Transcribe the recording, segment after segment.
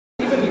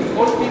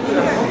all people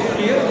are not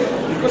here,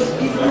 because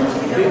if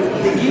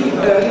they give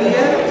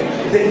earlier,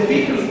 then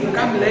people who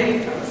come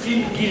late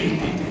feel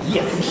guilty.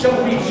 Yes. So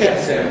we get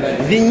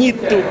them. We need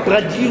to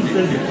produce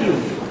the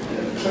guilt.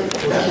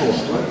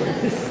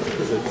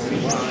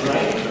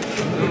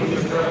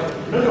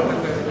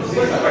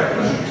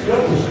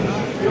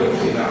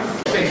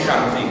 Say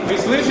something.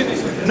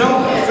 No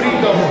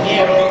freedom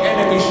for the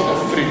enemies of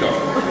freedom.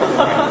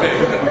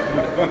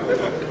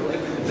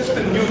 Just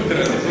a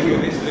neutral thing.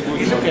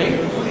 Is okay?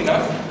 Good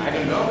enough? I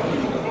don't know.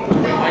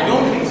 I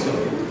don't think so.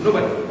 No,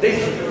 but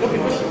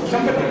because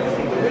somebody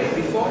from the way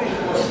before it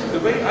was the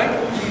way I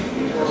put it.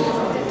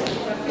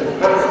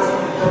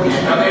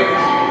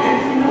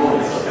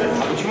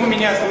 Почему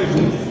меня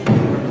слышно?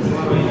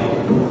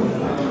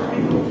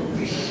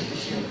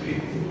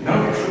 Now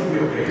it should be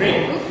okay.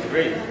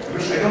 Great.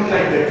 Because I don't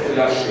like that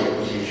flashy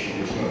opposition.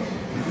 It's not.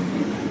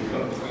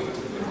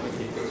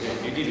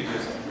 You did it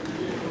yourself.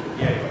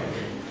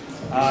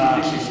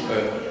 This is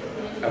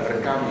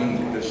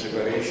overcoming the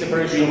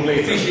separation of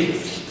labor.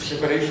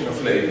 Separation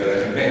of labor.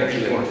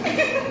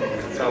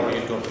 That's how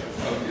you talk.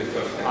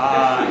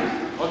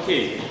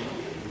 Okay.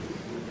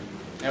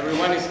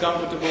 Everyone is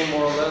comfortable,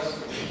 more or less.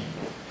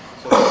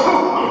 So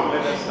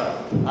let us start.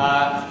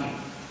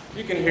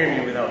 You can hear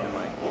me without the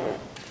mic.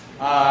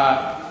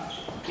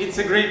 It's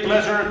a great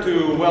pleasure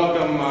to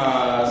welcome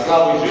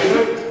Slavoj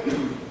Žižek,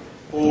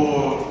 who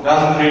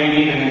doesn't really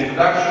need an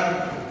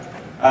introduction.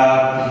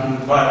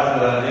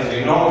 But as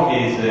you know,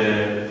 he's a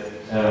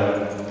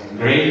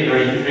great,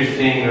 very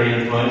interesting, very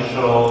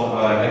influential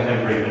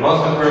contemporary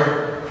philosopher.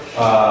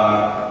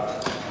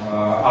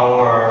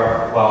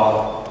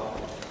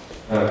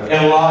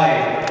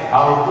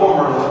 Our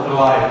former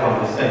ally from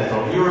the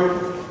Central Europe,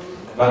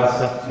 but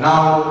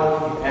now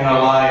an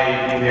ally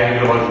in the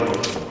ideological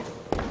field.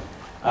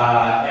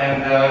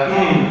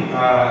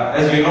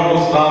 As you know,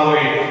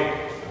 Slavoj,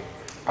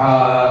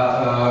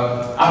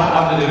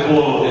 after the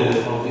fall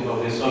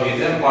of the Soviet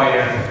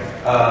Empire,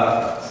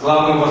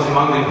 Slavoj was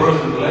among the first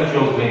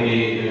intellectuals,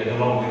 maybe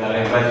along with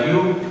Alen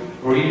Badiou,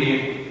 who really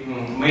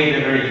made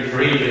a very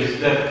courageous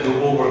step to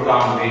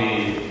overcome the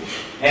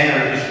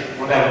anarchist,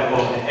 what I would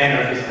call the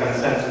anarchist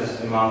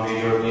consensus among the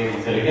European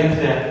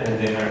intelligentsia and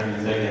the American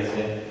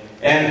intelligentsia.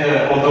 And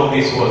although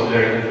this was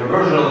very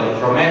controversial and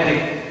traumatic,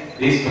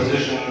 this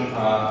position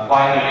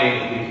finally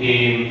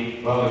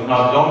became, well, if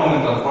not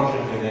dominant,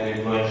 unfortunately, then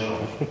influential.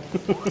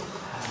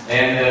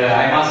 And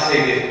I must say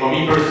that for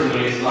me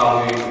personally,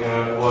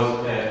 Slavoj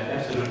was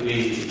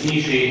absolutely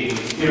initiating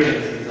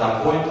experience at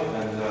some point,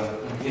 and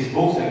his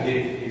books and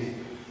his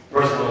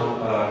personal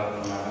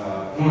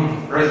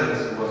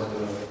presence was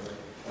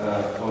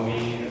for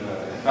me a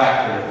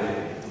factor,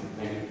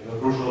 a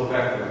crucial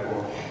factor for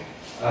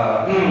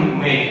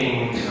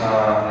making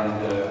and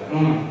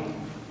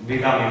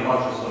becoming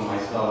conscious of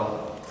myself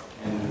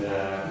and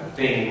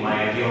taking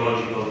my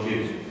ideological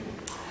views.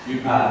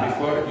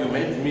 Before you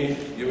met me,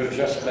 you were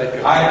just like a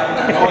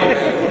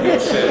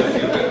yourself.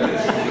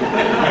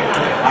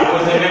 I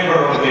was a member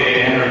of the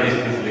anarchist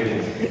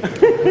intelligence.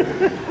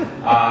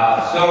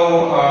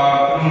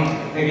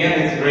 Again,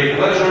 it's a great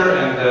pleasure,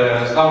 and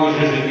Slavoj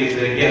Žižek is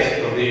a guest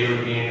of the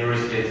European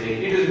University at St.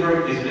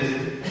 Petersburg. His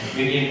visit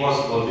became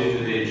possible due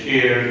to the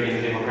chair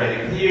in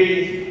democratic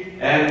theory,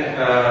 and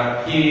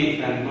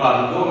he and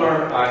Mladen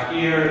Domer are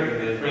here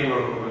in the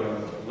framework of a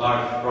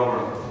large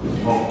program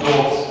of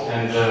talks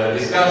and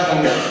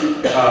discussions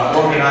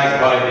organized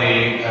by the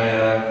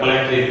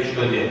collective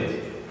Student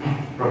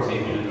from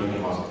St. Petersburg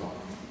in Moscow.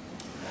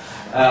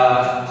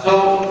 So,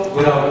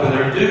 without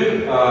further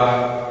ado,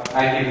 I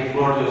give the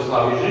floor to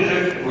Slavoj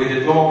Žižek with the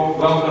talk,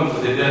 Welcome to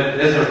the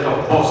Desert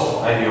of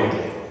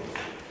Post-Ideology.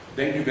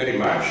 Thank you very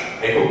much.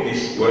 I hope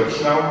this works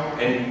now,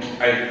 and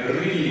I'm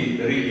really,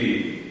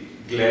 really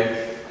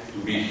glad to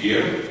be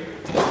here.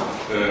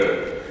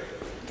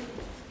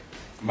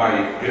 My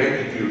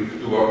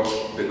gratitude towards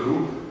the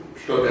group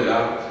stood a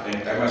lot,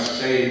 and I must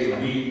say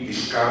we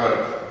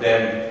discovered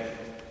them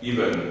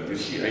even, you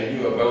see, I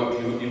knew about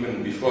you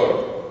even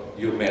before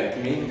you met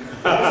me,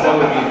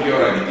 following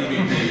your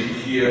activity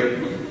here,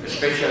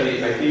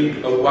 especially I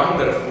think a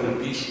wonderful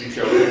piece which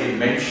I already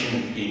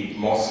mentioned in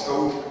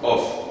Moscow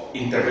of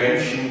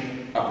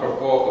intervention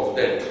apropos of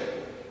that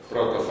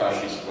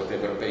proto-fascist,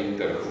 whatever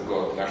painter who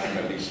got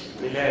nationalist,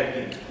 who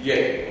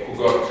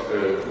got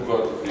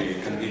the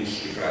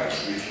Kandinsky Prize,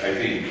 which I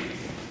think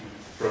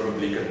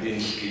probably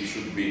Kandinsky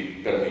should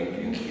be turning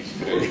in his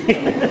grave.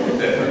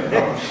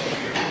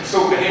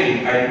 So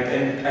again,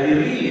 I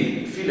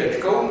really feel at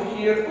home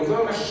here,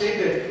 although I must say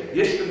that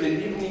yesterday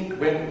evening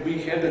when we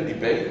had a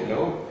debate,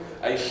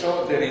 I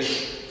saw there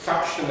is a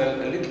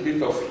little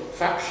bit of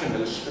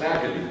factional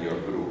struggle in your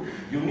group.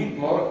 You need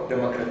more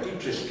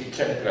democratический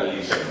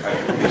centralism.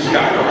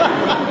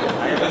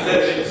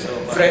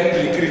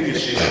 Friendly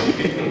criticism.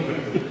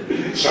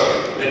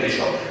 Sorry, let me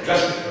stop.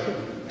 Just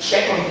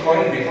second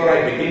point before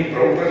I begin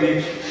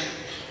properly,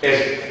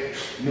 as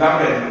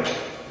Mladen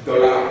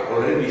Dolar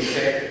already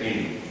said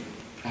in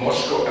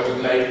Moscow, I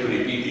would like to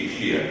repeat it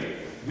here.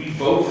 We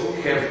both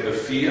have the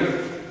fear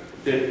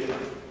that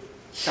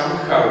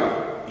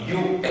somehow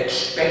you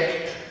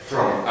expect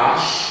from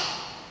us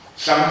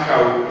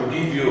somehow to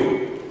give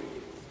you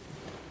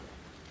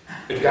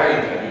a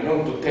guide,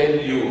 to tell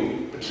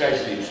you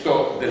precisely,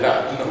 stop the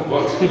lab,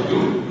 what to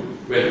do.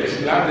 Well, as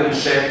Mladen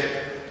said,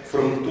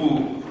 from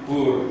two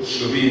poor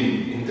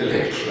Slovene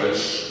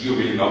intellectuals, you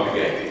will not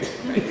get it,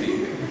 I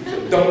think.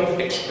 So don't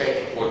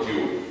expect what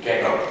you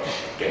cannot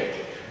get.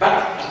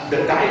 But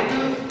the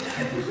title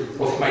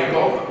of my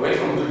talk,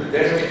 Welcome to the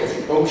Desert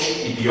of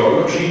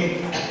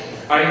Post-Ideology,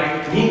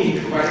 I mean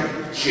it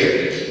quite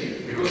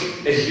seriously, because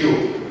as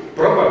you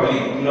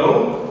probably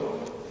know,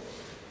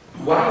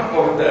 one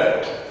of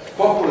the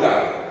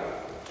popular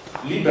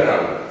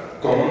liberal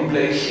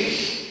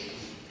commonplaces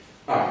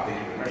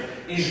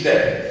is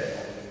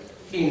that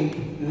in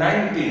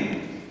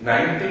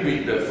 1990,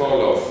 with the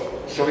fall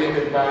of Soviet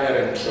Empire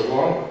and so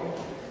on,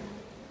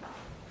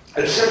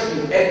 a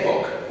certain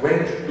epoch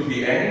went to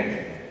the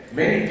end.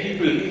 Many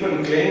people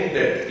even claim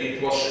that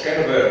it was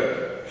kind of a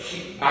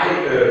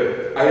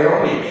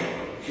ironic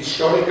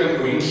historical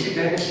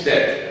coincidence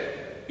that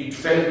it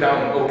fell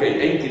down,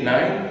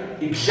 89,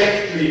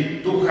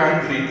 exactly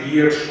 200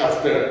 years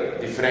after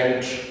the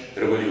French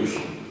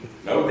Revolution.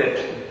 Now that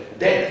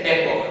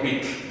epoch,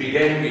 which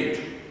began with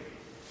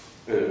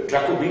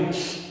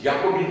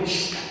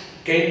Jacobins,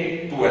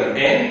 came to an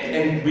end,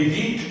 and with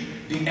it,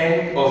 the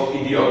end of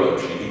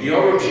ideology.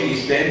 Ideology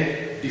is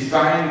then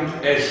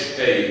defined as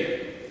a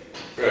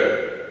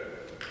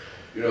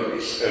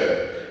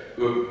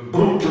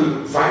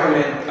brutal,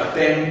 violent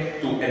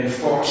attempt to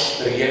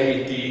enforce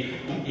reality,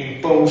 to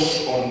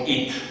impose on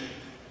it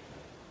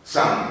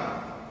some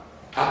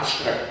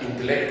abstract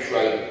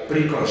intellectual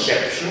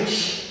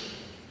preconceptions.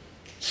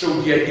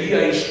 So the idea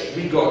is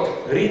we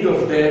got rid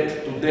of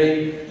that.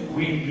 Today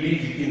we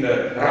live in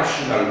a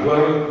rational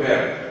world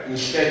where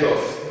instead of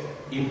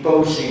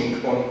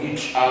imposing on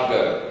each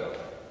other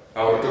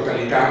our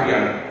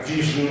totalitarian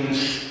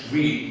visions,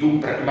 we do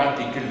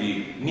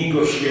pragmatically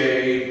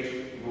negotiate,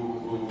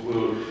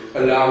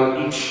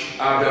 allow each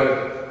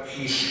other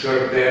his,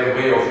 her, their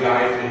way of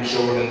life, and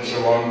so on and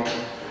so on.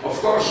 Of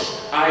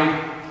course,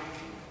 I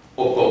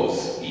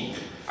oppose it.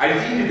 I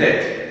think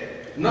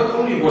that not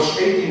only was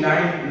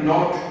 89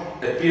 not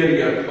a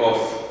period of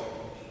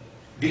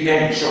the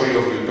end,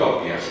 of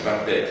utopias,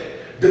 but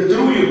that the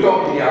true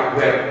utopia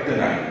were the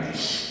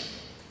 90s.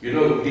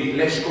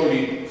 Let's call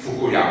it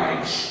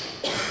Fukuyamaist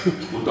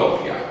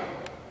utopia,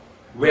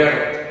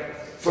 where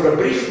for a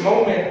brief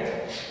moment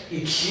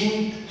it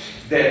seemed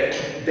that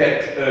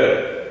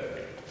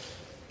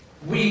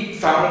we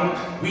found,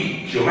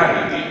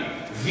 humanity,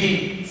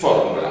 the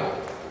formula.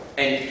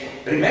 And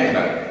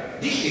remember,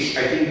 this is,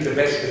 I think, the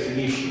best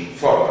definition,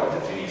 formal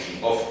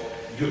definition of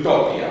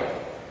utopia.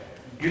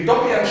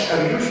 Utopians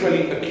are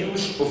usually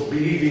accused of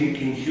believing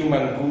in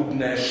human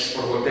goodness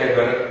or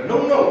whatever.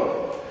 No.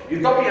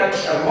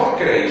 Utopians are more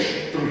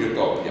crazy, true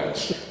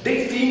utopians.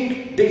 They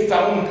think they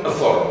found a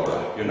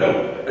formula,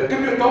 A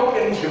true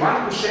utopian is the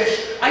one who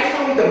says, I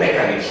found the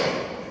mechanism.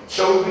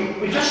 So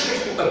we just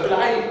have to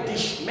apply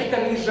this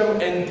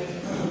mechanism and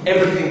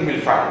everything will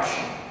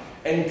function.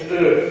 And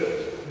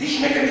these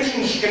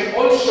mechanisms can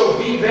also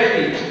be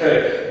very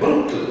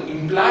brutal,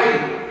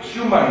 imply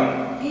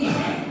human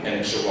evil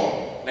and so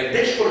on. Like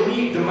that's for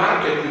me the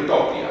market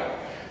utopia.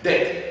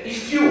 That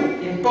if you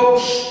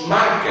impose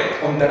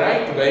market on the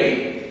right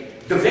way,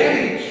 the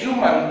very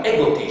human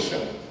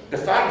egotism, the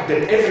fact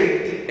that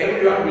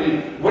everyone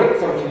will work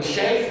for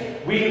himself,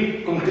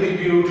 will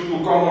contribute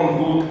to common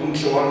good, and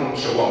so on and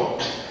so on.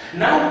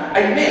 Now,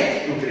 I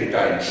met 2-3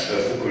 times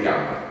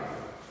Fukuyama,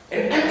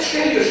 and I must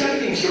tell you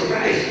something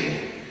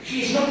surprising.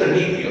 He is not an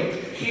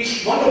idiot. He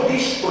is one of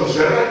these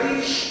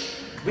conservatives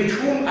with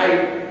whom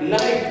I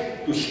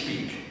like to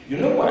speak. You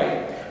know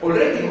why?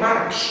 Already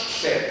Marx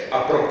said,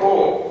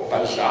 apropos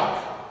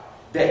Balzac,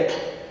 that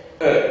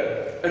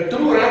a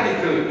true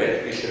radical,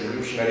 that is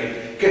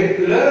revolutionary,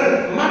 can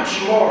learn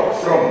much more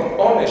from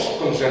honest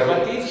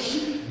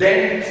conservatives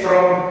than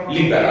from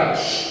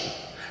liberals.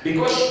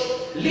 Because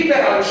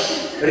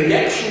liberals,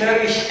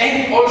 reactionaries,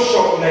 and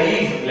also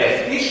naive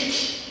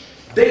leftists,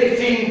 they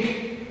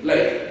think,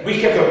 like,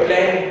 we have a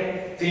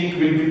plan, think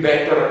will be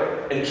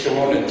better, and so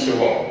on and so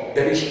on.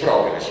 There is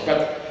progress.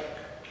 But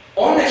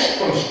honest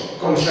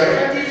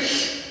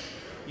conservatives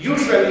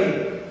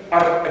usually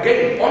are,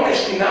 again,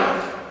 honest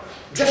enough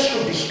just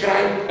to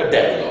describe a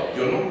deadlock,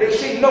 They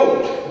say, no,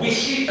 we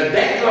see a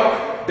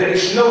deadlock, there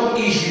is no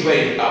easy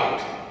way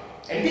out.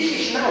 And this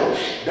is now,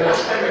 the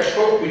last time I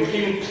spoke with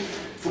him,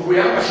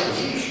 Fukuyama's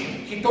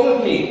position. He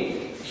told me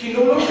he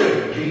no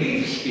longer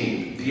believes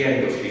in the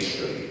end of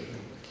history.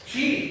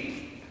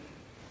 He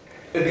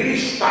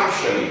agrees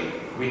partially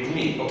with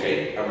me.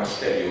 Okay, I must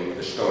tell you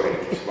the story,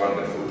 it's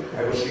wonderful.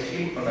 I was with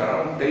him on a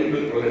round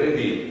table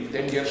already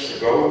 10 years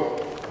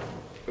ago,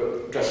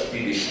 just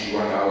BBC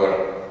 1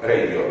 hour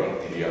radio on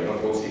TV,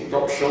 not both the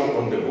talk show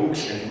on the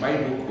books, and my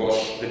book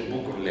was the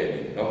book of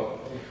Lenin,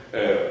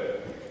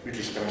 which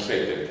is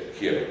translated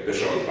here, the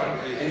short one.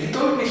 And he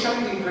told me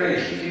something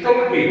crazy. He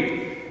told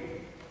me,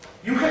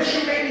 You have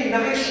so many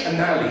nice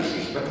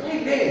analyses, but why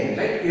Lenin?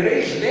 Like,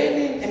 erase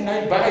Lenin and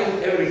I buy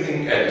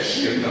everything else,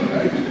 you know,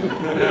 right?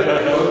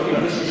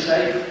 Okay, this is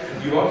like,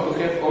 you want to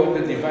have all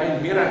the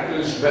divine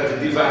miracles, but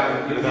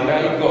divine, you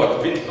deny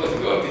God, because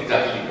God, it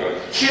doesn't go.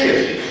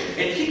 Seriously.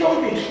 And he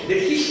told me that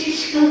he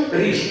sees two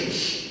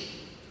reasons,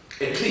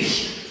 at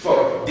least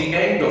for the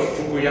end of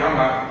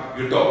Fukuyama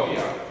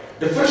utopia.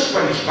 The first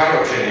one is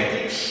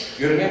biogenetics.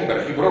 You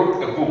remember, he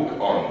wrote a book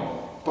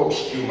on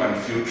post-human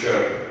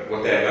future,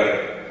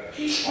 whatever.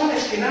 He's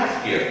honest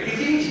enough here. He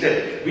thinks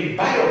that with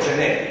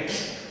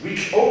biogenetics,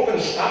 which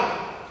opens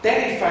up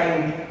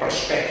terrifying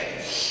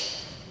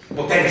perspectives,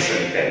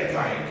 potentially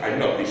terrifying, I'm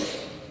not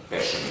this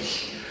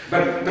pessimist,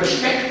 but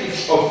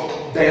perspectives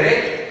of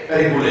direct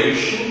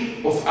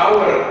regulation of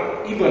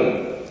our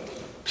even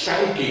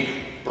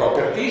psychic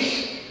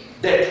properties,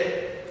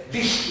 that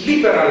this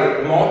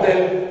liberal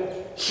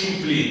model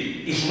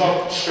simply is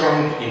not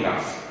strong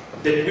enough,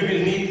 that we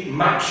will need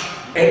much,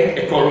 and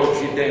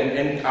ecology then,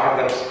 and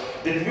others,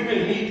 that we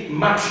will need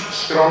much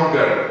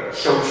stronger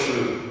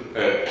social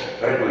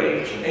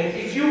regulation. And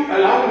if you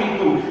allow me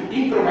to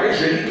improvise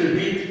a little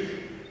bit,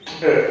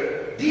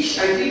 this,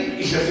 I think,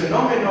 is a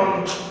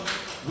phenomenon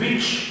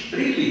which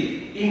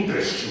really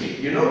interests me.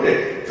 You know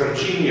that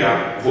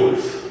Virginia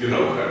Woolf, you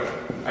know her.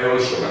 I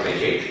also, but I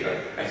hate her.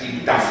 I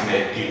think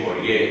Daphne du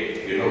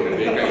Maurier, you know,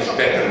 Rebecca is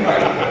better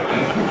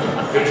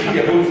writer.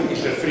 Virginia Woolf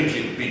is a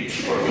frigid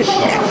bitch for this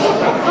nonsense.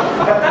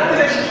 But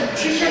nonetheless,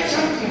 she said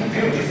something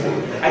beautiful.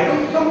 I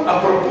don't know,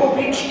 apropos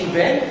which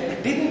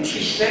event, didn't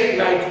she say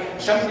like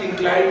something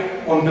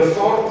like on the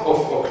 4th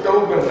of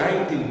October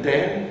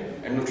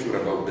 1910, I'm not sure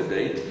about the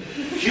date,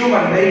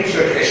 human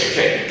nature has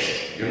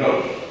changed, you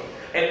know.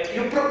 And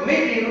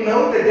maybe you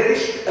know that there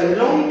is a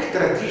long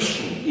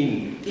tradition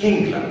in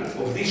England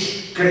of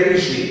these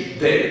crazy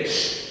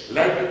dates.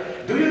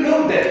 Like, do you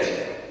know that?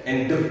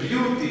 And the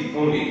beauty,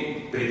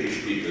 only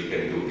British people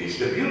can do this,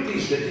 the beauty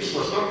is that this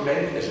was not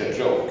meant as a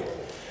joke.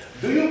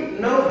 Do you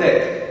know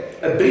that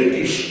a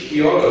British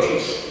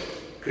theologist,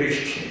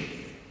 Christian,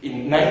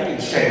 in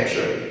 19th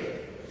century,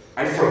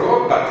 I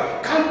forgot,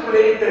 but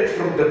calculated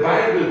from the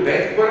Bible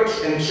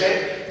backwards and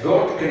said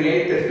God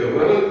created the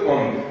world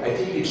on, I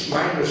think it's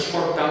minus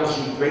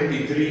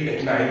 4023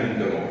 at 9 in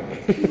the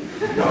morning.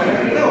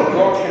 No,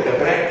 God had a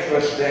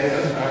breakfast then,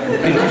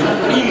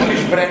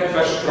 English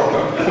breakfast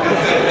probably.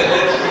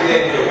 Let's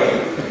create the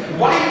world.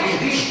 Why is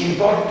this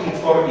important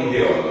for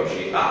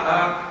ideology?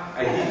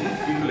 I didn't.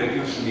 People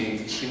accuse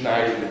me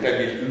senile that I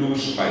will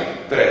lose my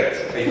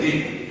breath. I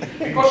didn't.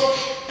 Because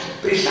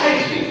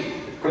precisely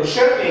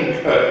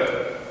concerning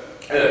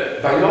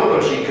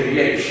biology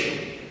creation,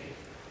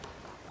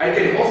 I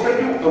can offer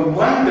you a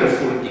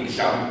wonderful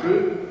example.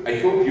 I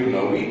hope you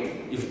know it.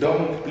 If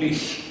don't,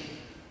 please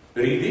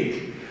read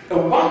it. A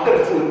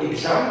wonderful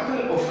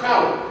example of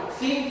how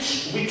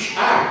things which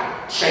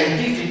are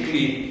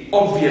scientifically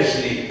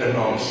obviously a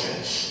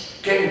nonsense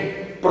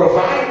can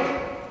provide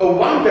a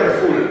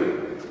wonderful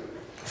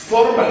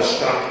formal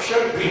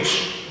structure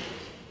which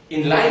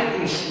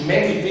enlightens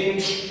many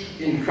things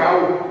in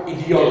how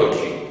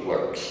ideology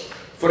works.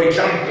 For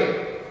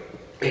example,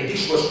 and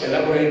this was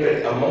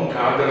elaborated among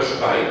others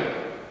by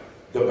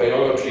the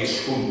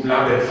biologist whom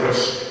Mladen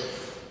first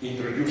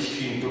introduced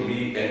him to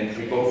me, and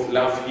we both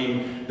love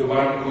him, the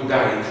one who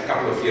died a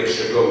couple of years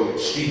ago,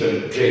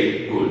 Stephen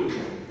Jay Gould,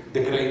 the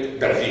great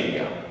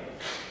Darwinian.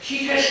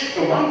 He has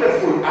a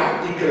wonderful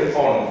article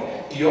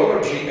on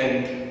theology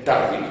and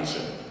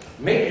Darwinism.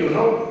 Maybe you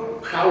know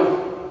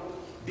how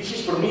this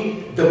is for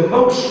me the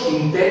most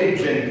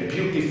intelligent,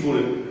 beautiful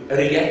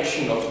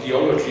reaction of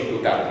theology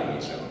to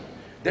Darwinism.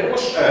 There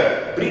was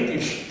a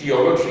British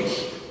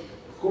theologist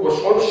who was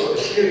also a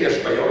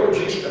serious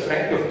biologist, a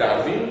friend of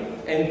Darwin,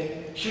 and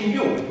he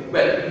knew,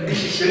 well,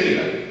 this is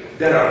real.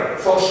 There are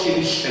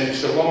fossils and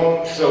so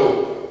on,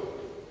 so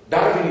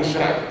Darwin is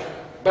right.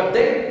 But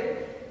then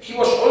he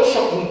was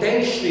also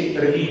intensely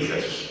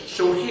religious.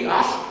 So he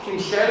asked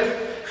himself,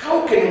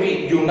 how can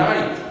we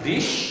unite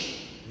this,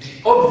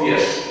 the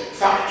obvious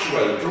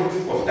factual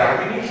truth of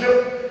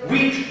Darwinism,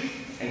 with,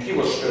 and he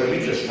was a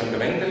religious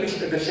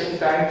fundamentalist at the same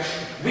time,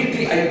 with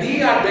the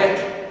idea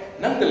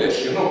that,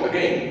 nonetheless, you know,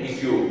 again,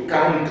 if you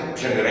count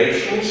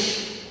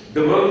generations,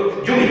 the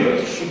world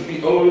universe should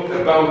be old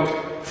about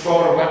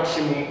 4,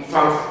 maximum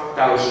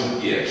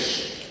 5,000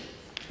 years.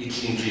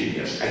 It's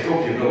ingenious. I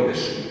hope you know the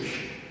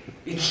solution.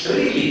 It's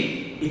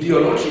really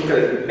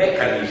ideological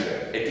mechanism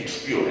at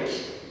its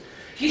purest.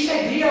 His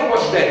idea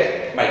was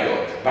that, my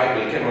God,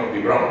 Bible cannot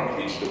be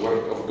wrong, it's the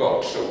word of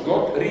God. So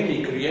God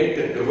really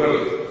created the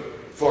world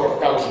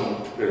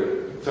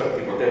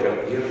 4,030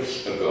 whatever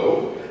years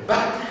ago,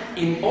 but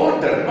in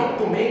order not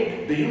to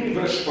make the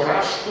universe for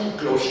us too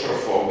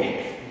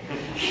claustrophobic,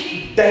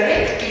 he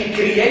directly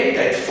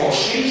created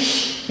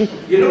fossils,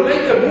 you know,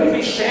 like a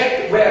movie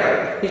set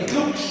where it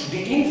looks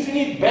the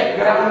infinite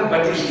background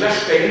but is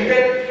just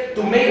painted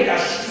to make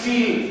us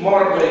feel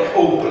more like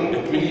open,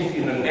 that we live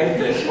in an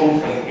endless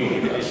open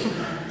universe.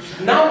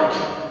 Now,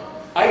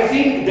 I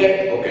think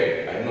that,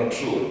 okay, I'm not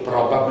sure,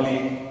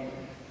 probably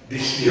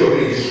this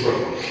theory is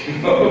wrong.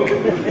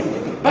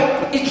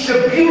 But it's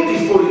a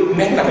beautiful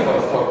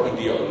metaphor for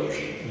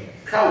ideology.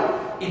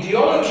 How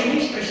ideology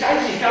means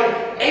precisely how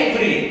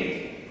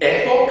every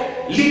epoch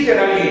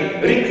literally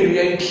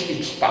recreates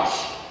its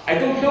past. I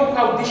don't know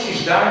how this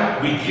is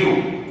done with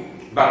you,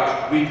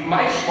 but with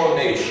my small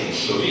nation,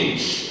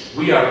 Slovenes,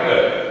 we are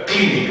a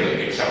clinical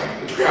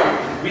example.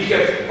 How we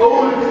have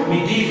old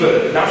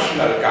medieval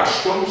national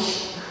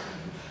customs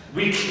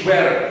which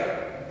were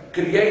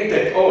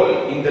created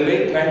all in the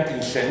late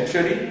 19th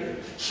century,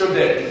 so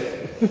that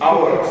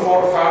our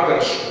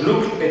forefathers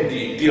looked at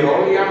the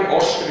Tyrolean,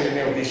 Austrian,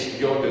 and this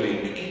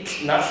yodeling,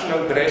 each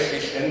national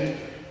dresses, and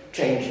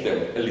changed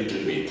them a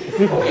little bit.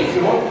 Okay, if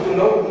you want to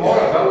know more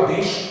about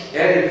this,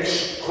 Eric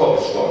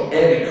Hobsbawm,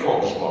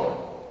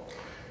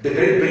 the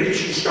great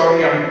British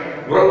historian,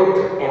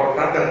 wrote, or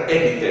rather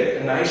edited,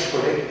 a nice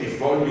collective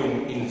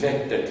volume,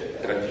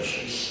 Invented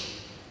Traditions.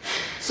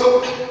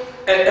 So,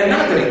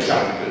 another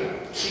example,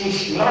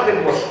 since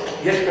Mladen was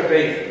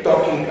yesterday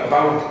talking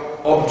about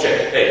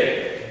object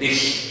A,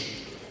 this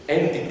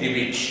entity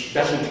which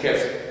doesn't have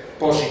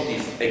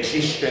positive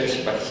existence,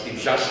 but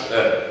it's just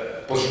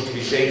a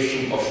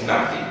positivization of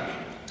nothing.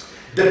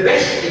 The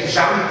best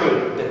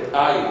example that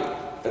I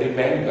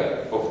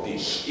remember of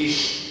this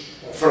is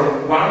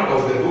from one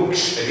of the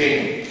books,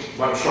 again,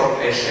 one short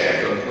essay,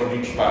 I don't know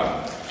which one,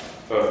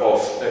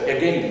 of,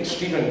 again,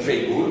 Stephen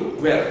Jay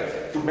Gould,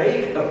 where to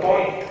make a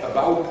point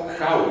about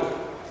how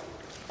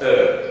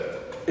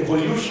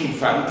evolution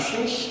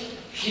functions,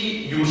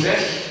 he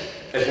uses,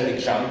 as an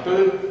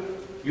example,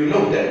 you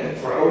know them,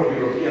 for our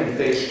European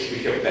tastes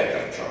we have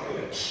better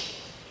chocolates.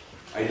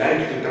 I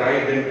like to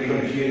try them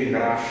even here in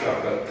Russia,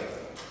 but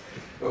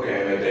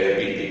okay, I'm a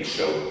diabetic,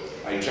 so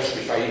I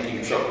justify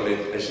eating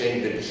chocolate as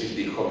saying that this is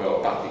the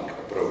homeopathic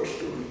approach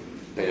to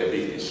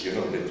diabetes, you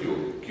know, that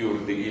you cure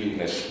the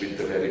illness with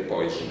the very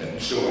poison and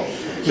so on.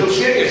 So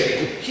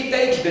seriously, he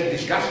takes that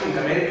disgusting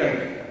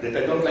American, that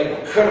I don't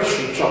like,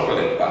 Hershey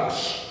chocolate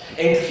bars,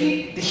 and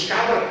he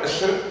discovered a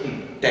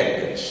certain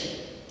tendency.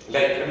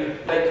 Like,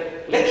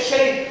 let's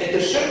say at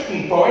a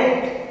certain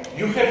point,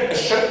 you have a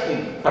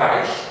certain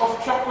price of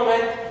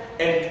chocolate,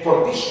 and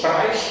for this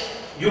price,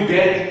 you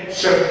get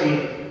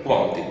certain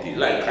quantity.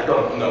 Like, I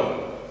don't know,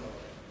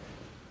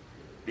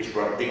 this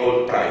was the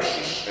old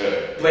prices,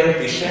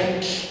 20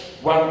 cents,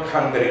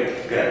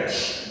 100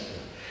 grams.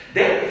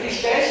 Then he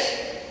says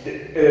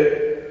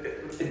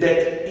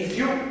that if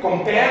you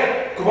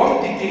compare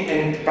quantity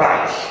and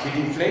price with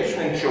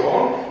inflation and so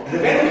on, the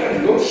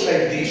development goes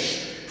like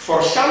this.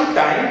 For some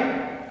time,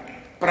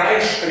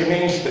 price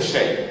remains the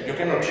same. You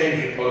cannot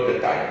change it all the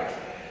time.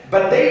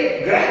 But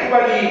they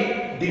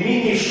gradually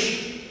diminish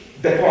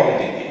the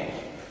quantity.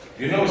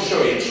 You know,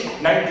 so it's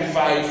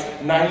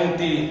 95,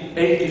 90,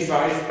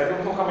 85, I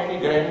don't know how many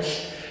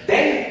grams.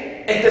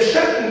 Then, at a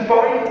certain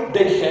point,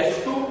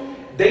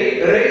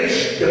 they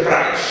raise the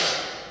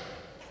price.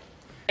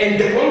 And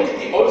the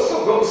quantity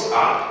also goes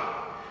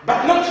up,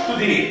 but not to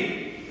the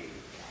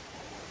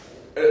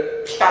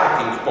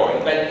starting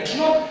point. Like, it's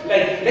not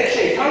like, let's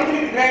say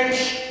 100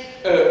 grams,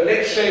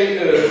 let's say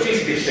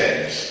 50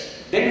 cents.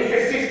 Then you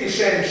have 50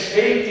 cents,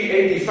 80,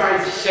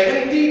 85,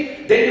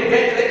 70. Then you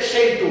get, let's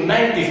say, to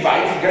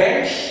 95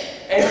 grams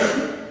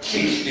and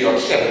 60 or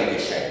 70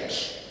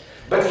 cents.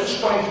 But his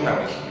point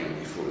now is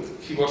beautiful.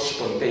 He was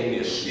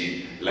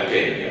spontaneously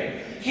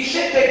Lacanian. He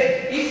said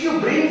that if you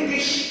bring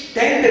this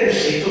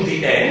tendency to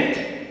the end,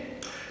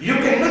 you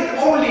can not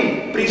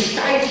only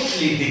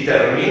precisely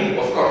determine,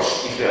 of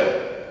course, it's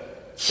a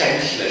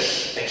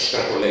senseless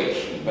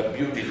extrapolation, but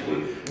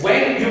beautiful,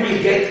 when you will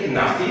get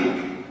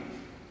nothing,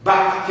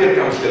 but here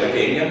comes the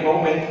Lacanian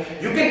moment,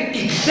 you can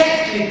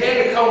exactly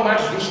tell how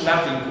much this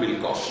nothing will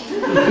cost.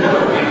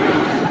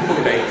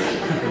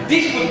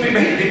 This would be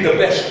maybe the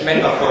best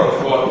metaphor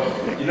for,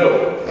 you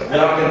know,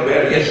 Lacan,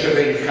 where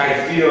yesterday in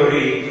high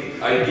theory,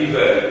 I give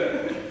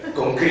a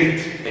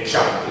concrete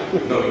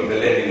example, you know, in the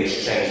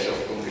Leninist sense of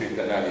concrete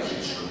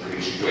analysis,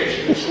 concrete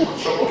situation, and so on.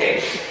 So,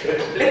 okay,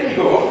 let me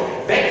go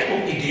on, back to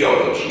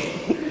ideology.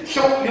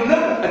 So, you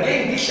know,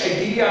 again, this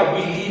idea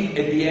we live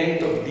at the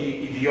end of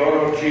the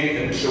ideology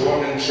and so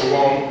on and so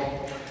on.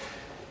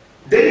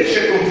 There is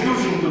a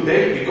confusion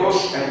today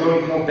because I'm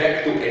going now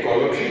back to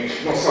ecology,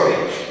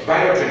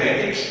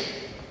 biogenetics.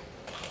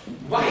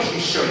 Why is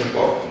this so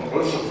important?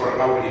 Also for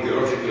our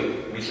ideological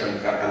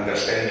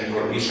understanding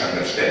or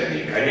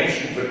misunderstanding. I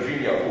mentioned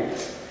Virginia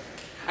Woolf.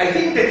 I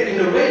think that in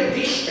a way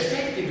this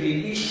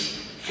effectively is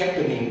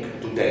happening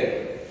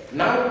today.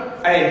 Now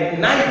I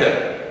am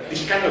neither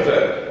this kind of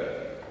a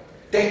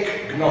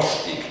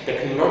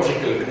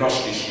technological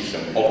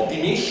Gnosticism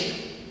optimist,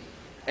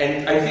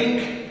 and I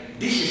think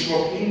this is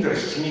what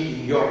interests me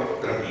in your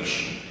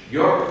tradition.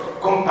 Your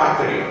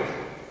compatriot,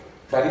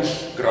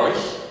 Boris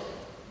Groys,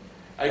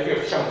 I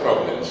have some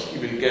problems. He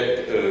will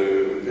get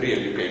a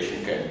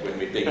re-education camp when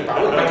we take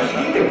power, but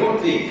he did a good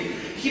thing.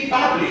 He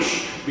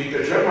published with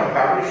a German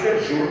publisher,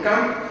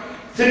 Suhrkamp,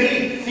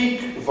 3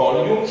 thick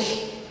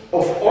volumes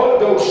of all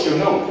those, you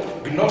know,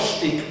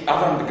 Gnostic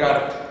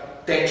avant-garde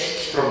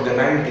texts from the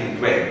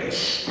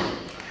 1920s.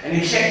 And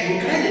he said,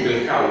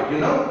 incredible how, you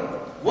know,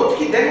 what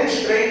he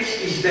demonstrates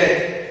is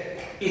that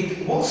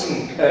it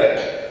wasn't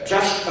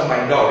just a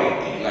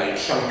minority, like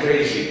some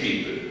crazy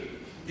people.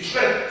 These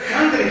were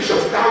hundreds of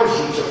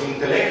thousands of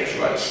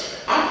intellectuals,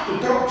 up to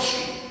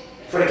Trotsky.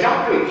 For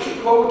example, he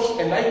quotes,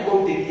 and I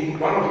quoted in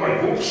one of my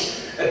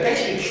books, a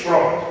passage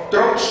from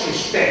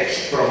Trotsky's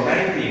text from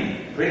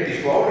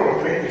 1924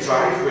 or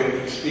 25, when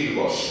he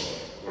still was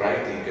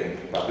writing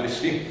and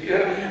publishing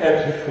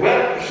here.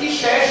 Well, he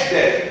says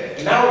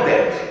that now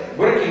that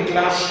working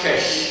class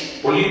has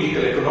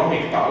political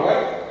economic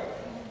power,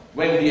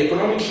 when the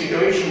economic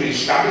situation will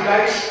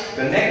stabilize,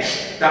 the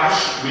next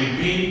task will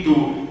be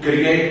to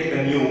create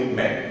a new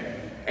man.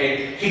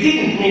 And he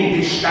didn't mean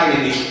this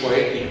Stalinist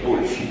poetic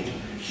bullshit.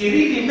 He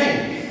really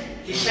meant it.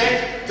 He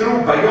said,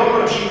 through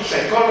biology,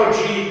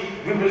 psychology,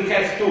 we will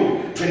have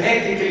to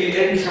genetically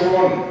and so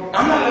on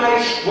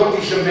analyze what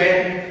is a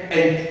man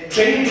and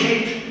change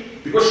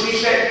it, because he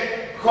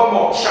said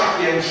Homo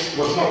sapiens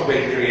was not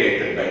well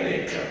created by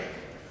nature.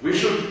 We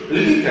should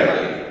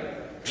literally,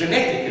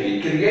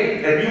 genetically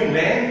create a new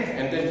man,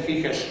 and then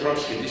he has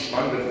Trotsky this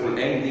wonderful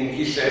ending.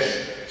 He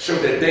says, so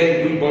that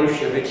then we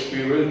Bolsheviks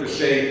will be able to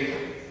say,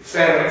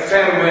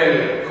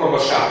 farewell, Homo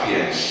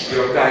sapiens,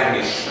 your time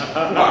is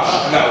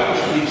past. Now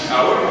it's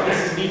our.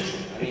 This is Nietzsche.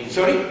 I mean,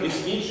 sorry?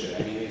 It's Nietzsche. I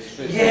mean,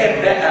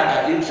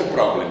 it's a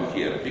problem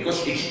here,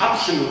 because it's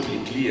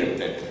absolutely clear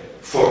that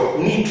for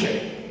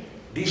Nietzsche,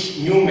 this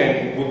new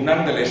man would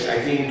nonetheless,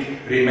 I think,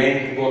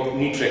 remain what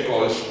Nietzsche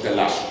calls the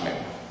last man.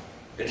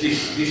 At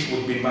least this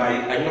would be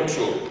my, I'm not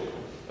sure.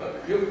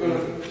 You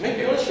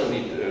maybe also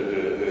need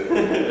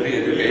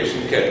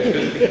re-education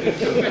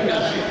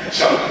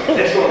So,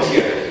 let's go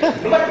here.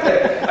 But,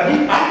 I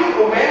mean, are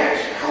you aware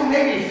how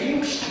many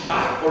things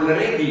are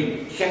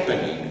already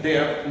happening? They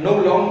are no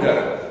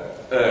longer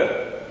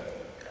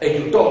a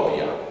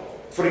utopia.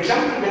 For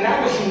example, when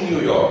I was in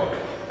New York,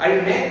 I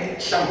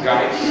met some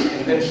guys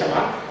and then some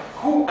others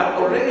who are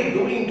already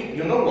doing,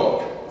 you know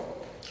what?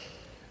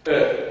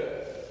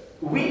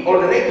 We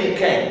already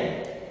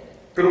can,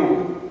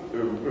 through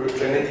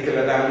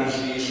genetical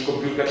analysis,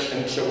 computers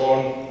and so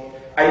on,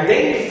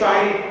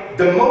 identify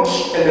the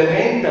most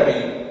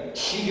elementary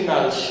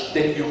signals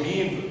that you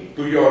give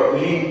to your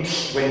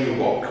limbs when you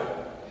walk.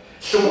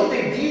 So what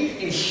they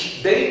did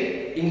is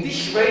they, in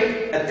this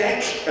way,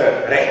 attached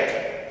a rat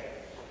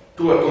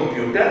to a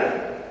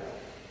computer,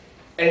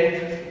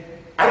 and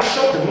I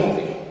saw the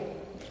movie.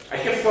 I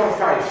have 4 or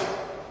 5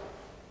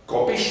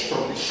 copies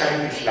from the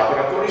scientist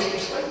laboratories.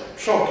 It's like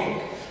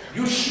shocking.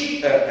 You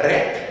see a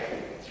rat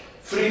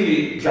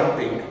freely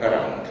jumping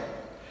around.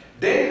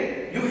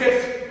 Then you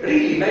have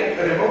really like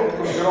a remote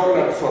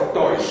controller for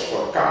toys,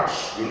 for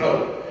cars, you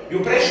know. You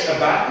press a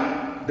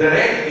button, the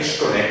rat is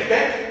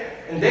connected,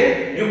 and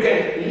then you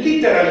can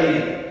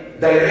literally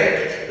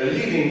direct a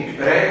living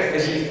rat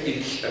as if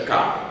it's a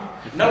car.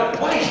 Now,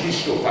 why is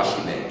this so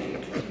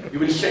fascinating? You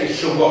will say,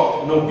 so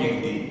what? No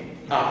big deal.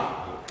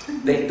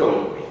 They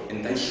told me,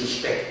 and I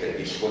suspect that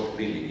is what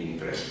really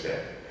interests them.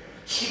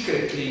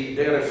 Secretly,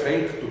 they're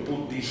afraid to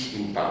put this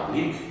in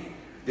public.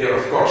 They're,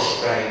 of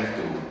course, trying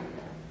to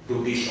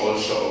do this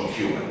also on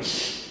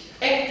humans.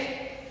 And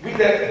with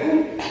a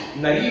good,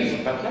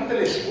 naive, but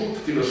nonetheless good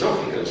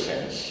philosophical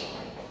sense,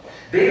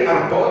 they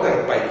are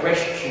bothered by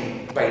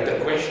the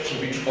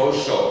question which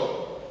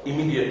also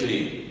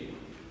immediately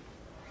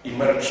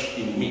emerged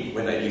in me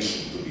when I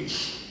listened to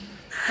this.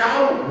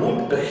 How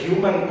would a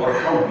human, or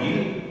how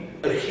will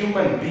a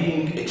human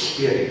being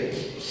experience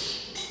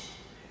this?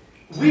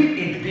 Will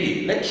it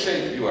be, let's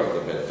say you are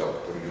the bad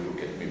doctor, you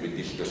look at me with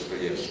this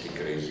Dostoevsky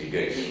crazy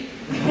gaze.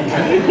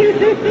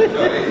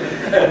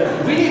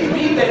 Will it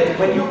be that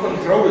when you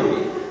control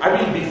me, I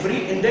will be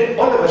free, and then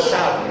all of a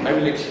sudden I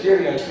will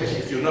experience as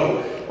if you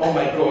know, oh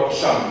my God,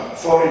 some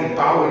foreign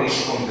power is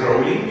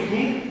controlling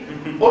me?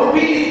 Or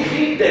will it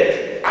be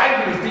that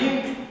I will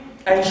think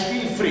I'm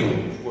still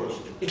free?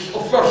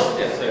 Of course,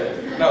 yes.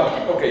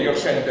 Now, okay, your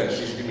sentence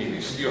is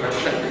diminished. You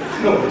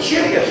have no,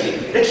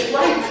 seriously, that's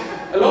quite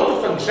a lot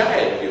of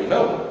anxiety, you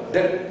know.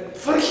 The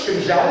first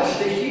results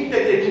they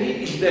hinted at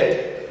me is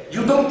that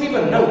you don't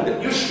even know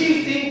that. You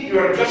still think you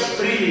are just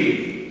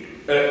freely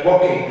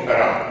walking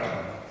around.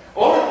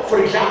 Or,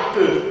 for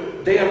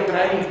example, they are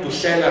trying to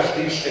sell us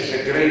this as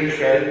a great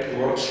help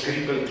towards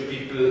crippled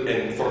people,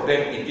 and for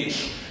them it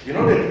is. You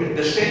know that with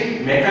the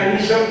same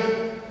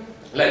mechanism,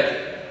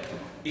 like,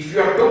 if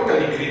you are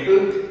totally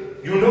crippled,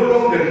 you no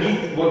longer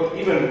need what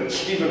even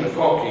Stephen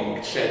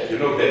Hawking said, you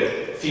know,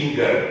 that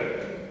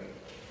finger.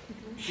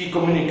 He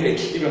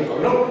communicates, Stephen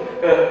Hawking. No,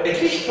 at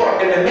least for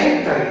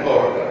elementary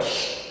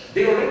organs,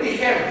 they already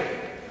have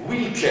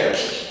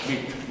wheelchairs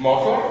with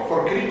motor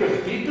for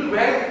crippled people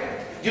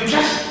where you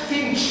just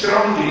think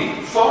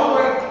strongly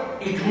forward,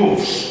 it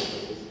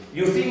moves.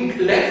 You think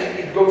left,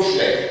 it goes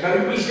left. Now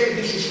you will say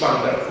this is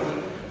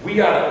wonderful.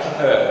 We are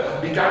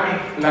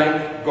becoming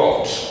like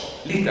gods.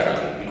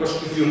 Literally, because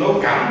if you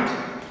know Kant,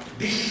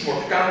 this is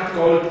what Kant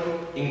called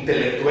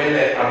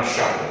intellectuelle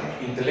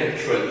Anschauung,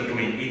 intellectual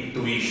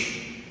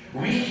intuition.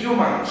 We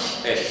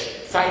humans,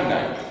 as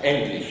finite,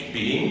 endlich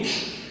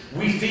beings,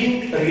 we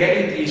think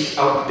reality is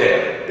out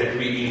there, that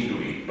we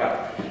intuit.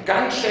 But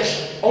Kant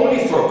says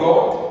only for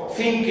God,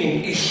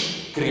 thinking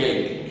is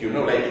creating. You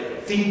know,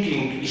 like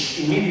thinking is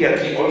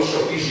immediately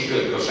also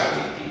physical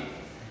causality.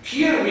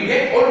 Here we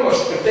get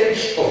almost a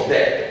taste of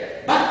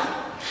that. But,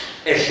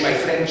 as my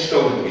friends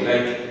told me,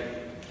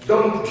 like,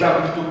 don't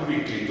jump too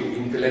quickly to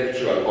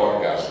intellectual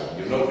orgasm,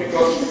 you know,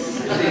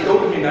 because as they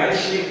told me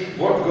nicely,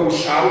 what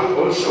goes out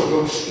also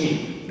goes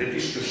in. That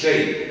is to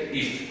say,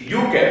 if you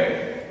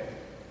can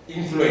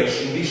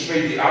influence in this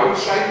way the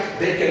outside,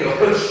 they can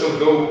also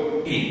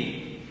go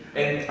in.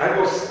 And I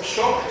was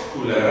shocked to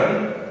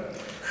learn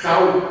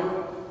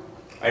how,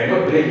 I'm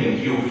not blaming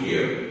you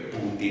here,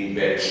 Putin,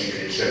 bad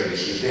secret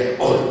services, they're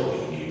all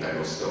doing it, I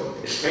was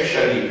told,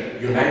 especially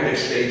United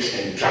States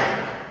and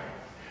China.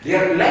 They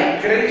are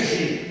like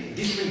crazy.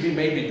 This will be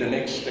maybe the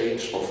next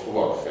stage of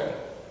warfare.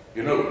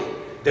 You know,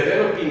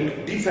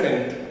 developing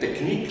different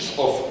techniques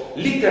of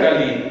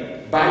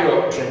literally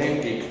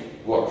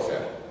biogenetic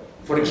warfare.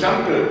 For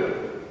example,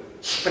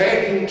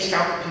 spreading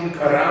something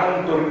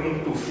around or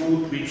into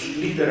food which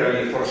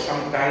literally for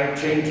some time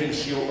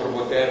changes you or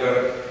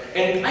whatever.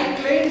 And I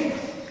claim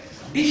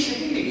this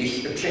really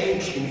is a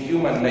change in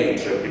human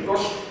nature,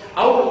 because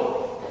our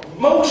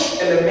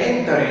most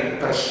elementary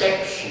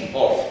perception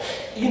of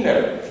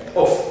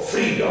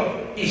freedom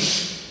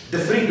is the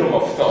freedom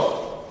of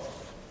thought.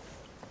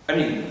 I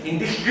mean, in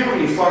this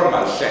purely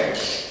formal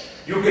sense,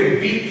 you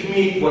can beat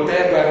me,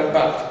 whatever,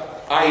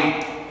 but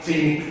I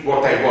think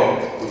what I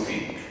want to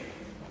think.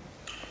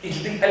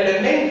 It's the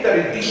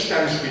elementary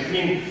distance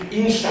between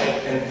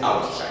inside and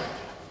outside.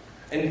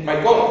 And my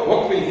God,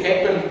 what will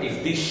happen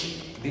if this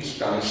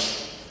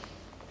distance,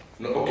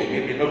 okay,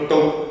 maybe not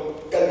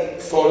totally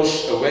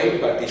falls away,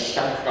 but is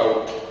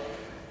somehow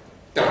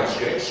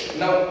transgressed?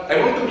 Now, I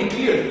want to be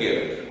clear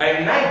here.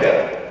 I'm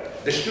neither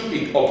the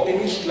stupid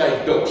optimist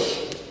like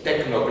those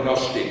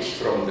techno-gnostics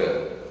from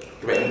the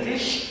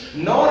 20s,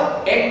 nor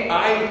am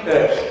I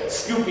a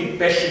stupid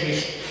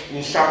pessimist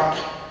in some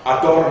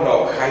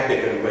Adorno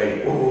Heidegger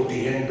way. Oh,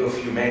 the end of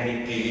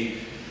humanity,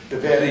 the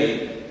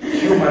very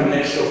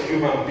humanness of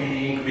human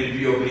being will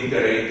be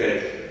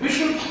obliterated. We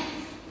should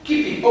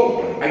keep it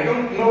open. I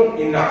don't know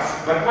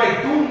enough, but what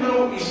I do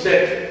know is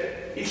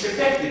that it's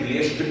effectively,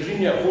 as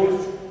Virginia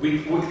Woolf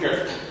would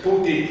have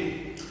put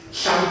it,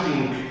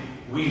 something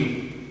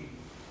will.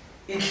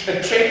 It's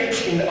a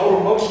change in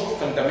our most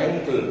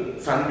fundamental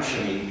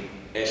functioning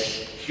as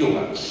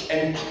humans.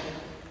 And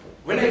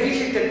when I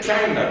visited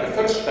China the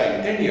first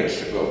time, 10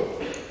 years ago,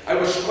 I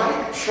was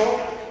quite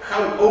shocked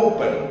how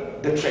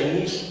open the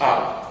Chinese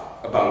are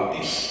about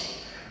this.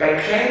 By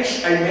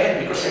chance, I met,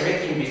 because I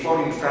met him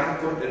before in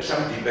Frankfurt at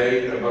some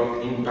debate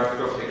about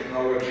impact of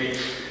technology,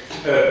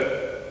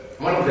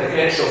 one of the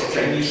heads of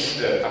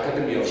Chinese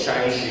Academy of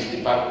Sciences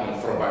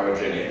Department for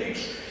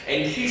Biogenetics,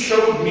 and he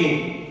showed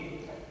me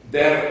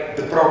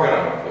the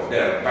program of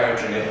their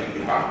biogenetic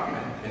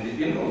department. And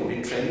you know,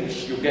 with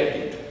Chinese, you get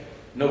it.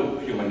 No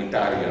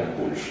humanitarian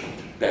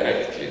bullshit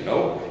directly,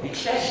 no. It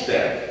says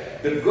there,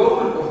 the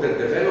goal of the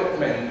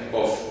development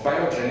of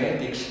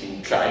biogenetics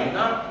in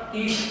China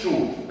is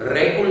to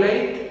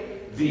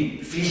regulate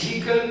the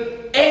physical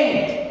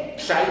and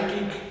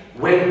psychic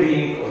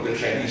well-being of the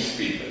Chinese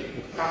people.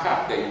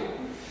 Haha, they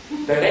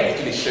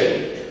directly say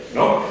it,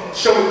 no?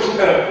 So,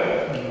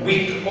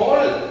 with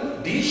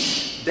all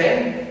this,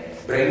 then,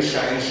 brain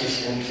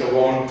sciences and so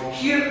on,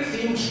 here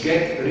things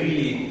get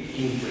really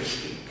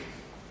interesting.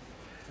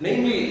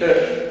 Namely,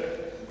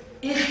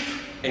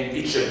 if, and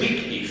it's a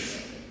big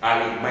if,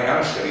 my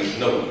answer is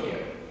no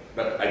here,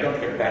 but I don't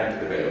have time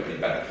to develop it,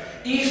 but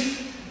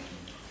if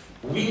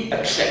we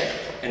accept,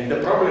 and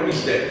the problem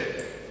is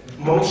that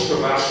most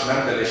of us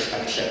nonetheless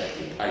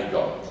accept it, I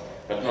don't,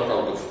 but not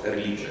out of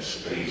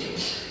religious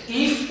reasons.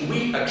 If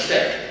we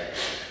accept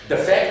the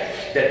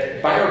fact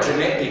that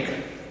biogenetic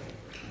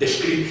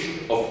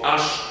description of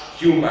us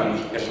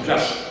humans as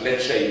just,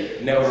 let's say,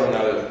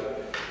 neuronal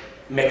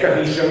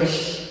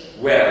mechanisms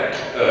where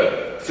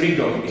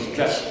freedom is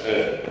just,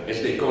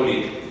 as they call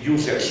it,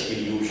 user's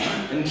illusion,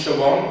 and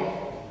so on.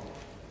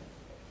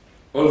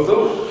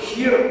 Although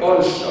here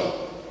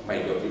also,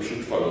 my God, you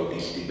should follow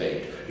this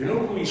debate. You know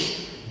who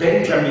is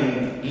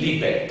Benjamin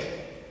Libet,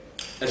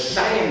 a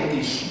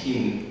scientist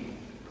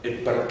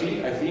at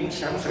Berkeley, I think,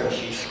 San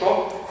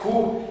Francisco,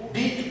 who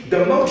did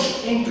the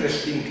most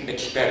interesting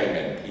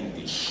experiment in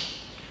this.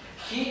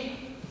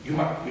 You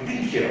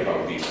didn't hear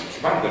about this,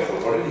 it's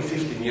wonderful, already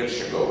 15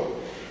 years ago.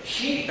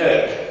 He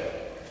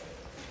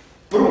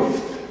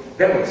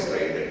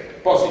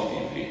demonstrated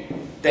positively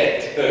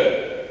that,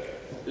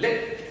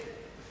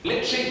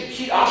 let's say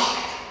he asked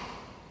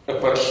a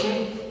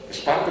person, as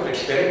part of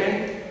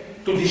experiment,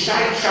 to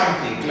decide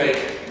something like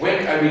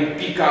when I will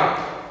pick up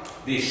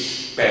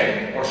this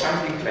pen or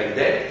something like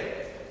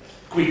that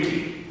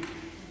quickly,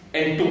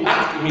 and to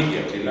act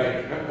immediately,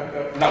 like,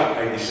 now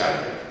I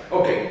decided.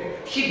 Okay,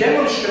 he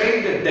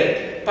demonstrated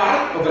that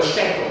part of a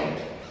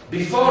second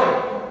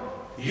before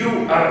you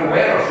are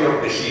aware of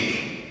your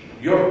decision,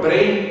 your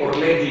brain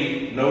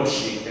already knows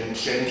it and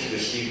sends the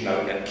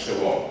signal and so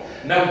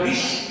on. Now this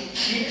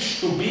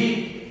seems to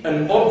be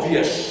an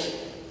obvious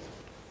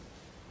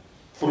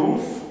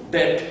proof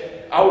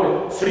that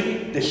our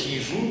free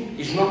decision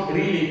is not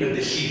really a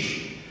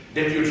decision,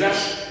 that you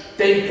just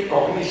take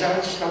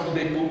cognizance, how do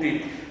they put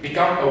it,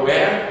 become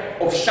aware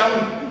of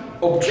some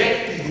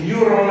objective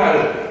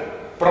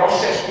neuronal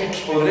process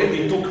which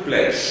already took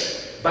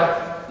place.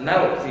 But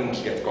now things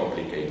get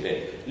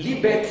complicated.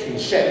 Libet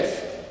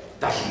himself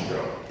doesn't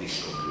draw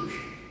this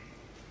conclusion.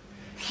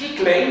 He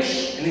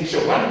claims, and it's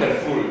a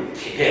wonderful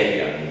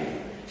Hegelian move,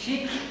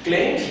 he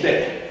claims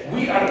that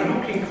we are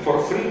looking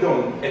for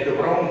freedom at the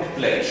wrong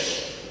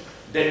place,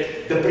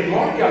 that the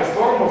primordial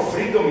form of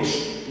freedom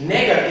is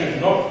negative,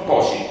 not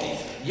positive.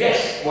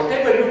 Yes,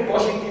 whatever you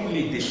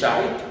positively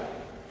decide,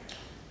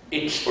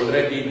 it's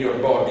already in your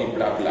body,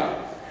 blah, blah.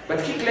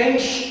 But he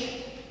claims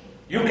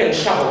you can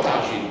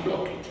sabotage it,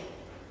 block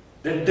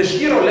it. The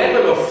zero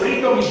level of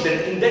freedom is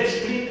that in that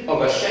split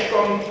of a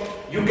second,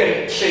 you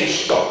can say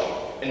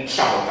stop and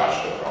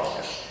sabotage the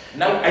process.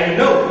 Now, I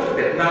know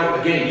that now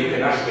again you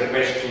can ask the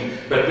question,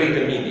 but wait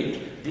a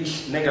minute,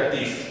 this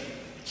negative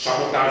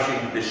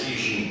sabotaging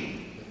decision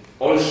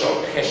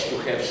also has to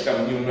have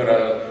some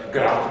neural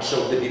ground,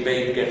 so the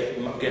debate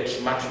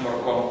gets much more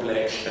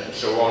complex and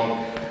so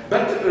on.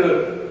 But,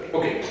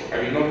 okay, I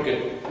will not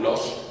get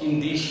lost in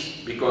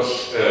this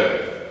because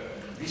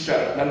these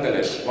are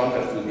nonetheless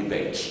wonderful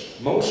debates.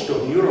 Most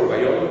of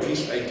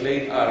neurobiologists, I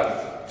claim,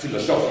 are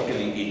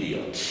philosophically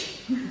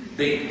idiots.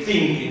 They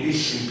think in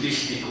this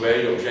simplistic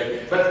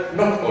way, but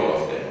not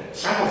all of them.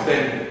 Some of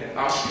them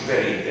ask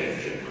very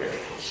intelligent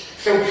questions.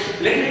 So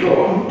let me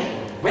go on.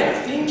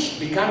 Where things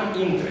become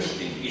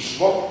interesting is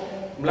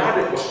what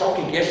Mlade was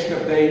talking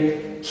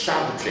yesterday,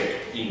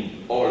 subject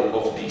in all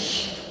of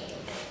this.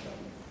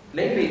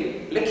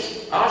 Namely,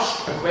 let's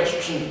ask a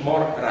question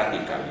more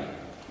radically.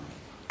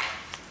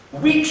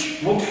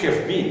 Which would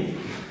have been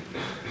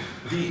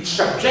the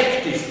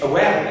subjective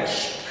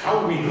awareness,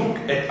 how we look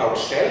at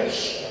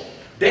ourselves,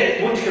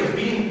 that would have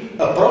been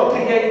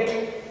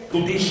appropriate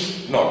to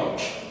this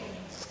knowledge?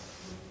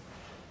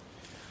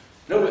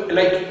 No,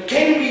 like,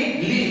 can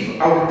we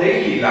live our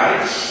daily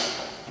lives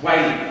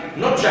while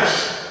not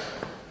just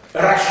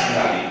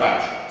rationally,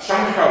 but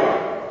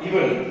somehow,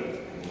 even,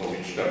 I don't know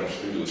which terms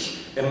to use,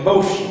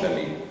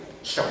 emotionally,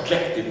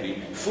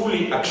 subjectively,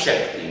 fully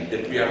accepting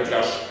that we are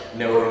just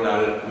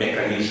neuronal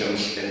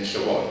mechanisms and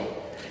so on?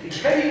 It's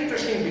very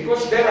interesting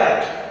because there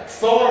are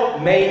four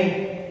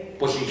main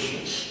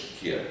positions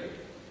here.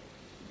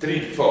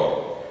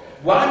 Four.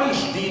 One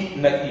is the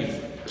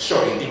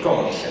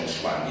common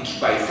sense one. It's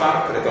by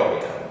far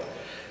predominant.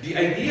 The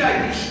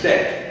idea is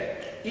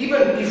that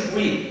even if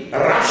we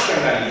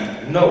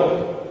rationally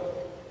know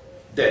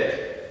that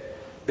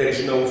there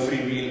is no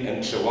free will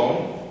and so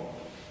on,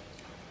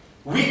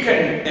 we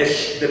can,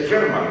 as the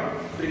German,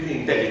 pretty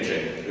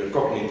intelligent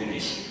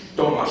cognitivist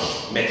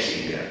Thomas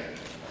Metzinger,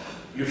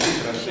 you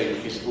should translate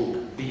his book,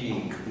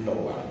 Being No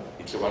One.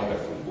 It's a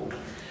wonderful book.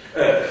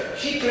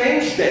 He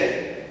claims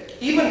that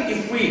even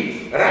if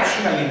we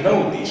rationally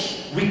know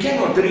this, we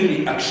cannot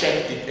really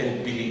accept it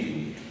and believe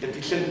in it, that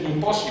it's an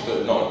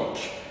impossible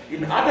knowledge.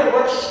 In other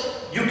words,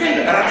 you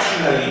can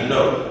rationally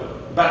know,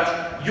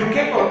 but you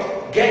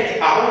cannot get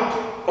out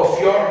of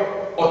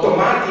your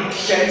automatic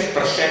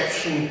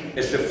self-perception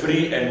as a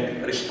free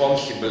and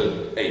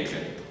responsible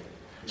agent.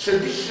 So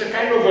this is a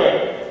kind of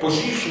a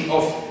position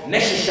of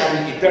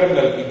necessary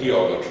eternal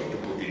ideology, to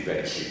put it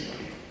very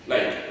simply.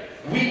 Like,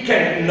 we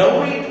can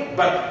know it,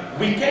 but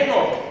we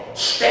cannot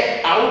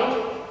step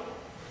out,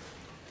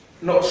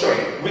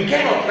 we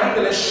cannot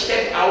nonetheless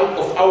step out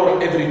of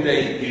our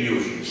everyday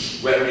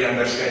illusions, where we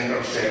understand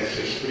ourselves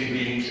as free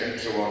beings and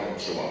so on and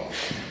so on.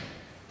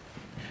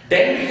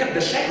 Then we have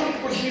the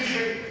second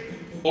position,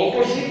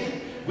 opposite,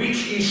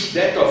 which is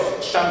that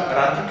of some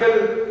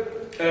radical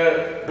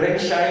brain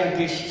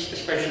scientists,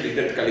 especially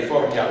that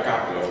California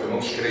couple of the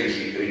most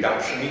crazy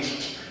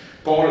reductionists,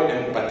 Paul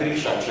and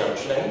Patricia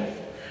Churchland.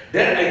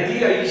 Their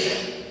idea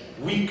is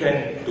we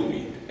can do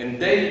it. And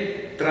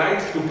they tried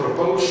to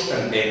propose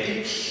an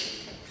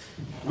ethics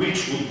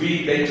which would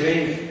be, they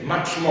claim,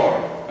 much more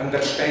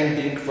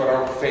understanding for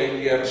our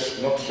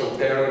failures, not so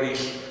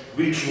terrorist,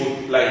 which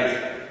would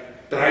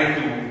try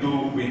to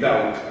do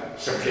without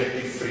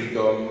subjective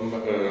freedom,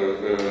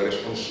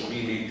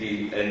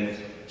 responsibility, and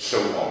so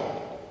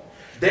on.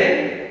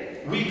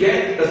 Then we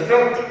get a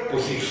third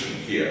position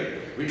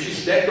here, which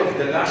is that of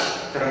the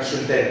last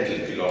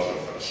transcendental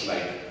philosophers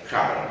like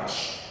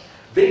Habermas.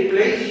 They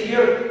play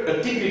here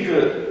a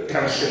typical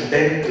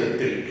transcendental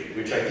trick,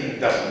 which I think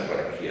doesn't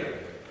work here.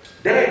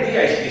 Their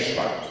idea is this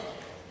one.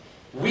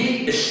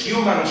 We as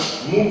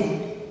humans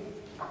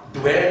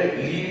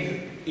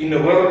live in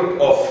a world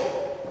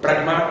of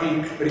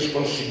pragmatic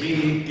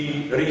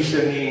responsibility,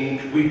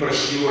 reasoning, we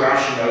pursue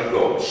rational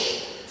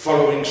goals,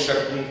 following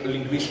certain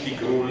linguistic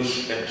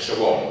rules and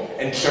so on,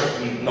 and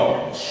certain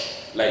norms,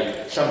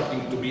 like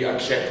something to be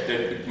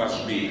accepted, it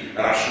must be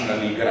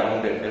rationally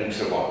grounded and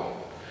so on.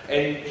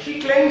 And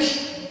he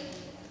claims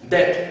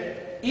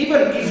that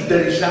even if the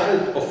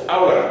result of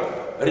our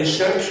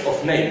research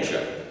of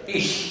nature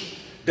is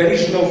there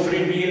is no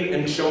free will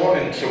and so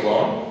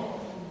on,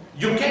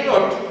 you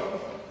cannot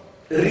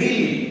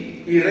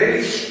really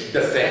erase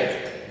the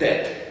fact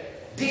that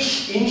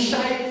this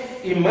insight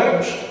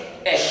emerged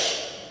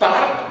as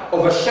part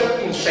of a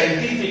certain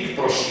scientific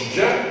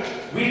procedure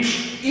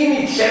which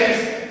in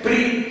itself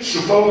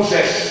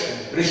presupposes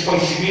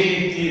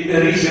responsibility,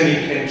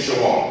 reasoning, and so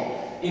on.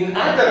 In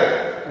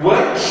other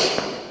words,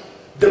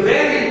 the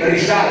very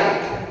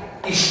result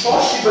is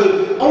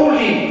possible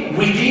only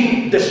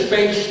within the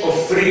space of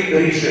free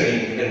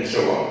reasoning and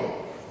so on.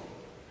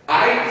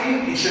 I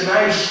think it's a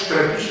nice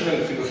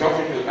traditional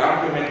philosophical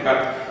argument,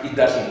 but it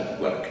doesn't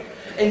work.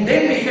 And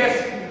then we have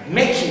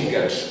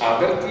Metzinger's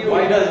other theory.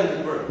 Why doesn't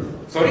it work?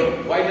 Sorry?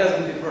 Why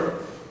doesn't it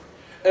work?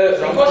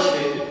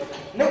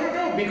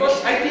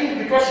 Because I think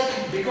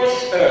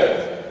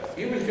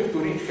you will have to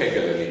read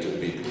Hegel a little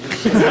bit.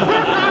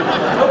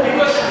 No,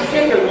 because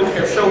Hegel would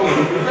have shown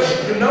you, because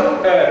you know,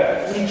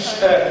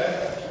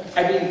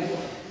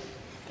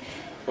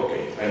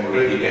 okay, I'm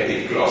already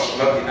getting close,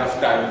 not enough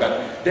time,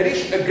 but there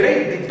is a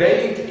great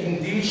debate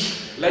in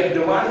this, like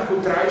the one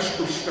who tries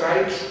to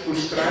strike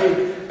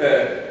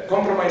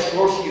compromise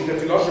clause is the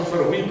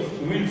philosopher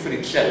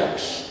Wilfried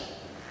Sellars,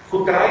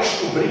 who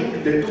tries to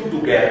bring the two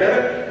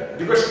together,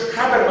 because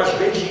Habermas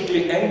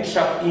basically ends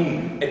up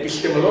in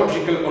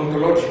epistemological,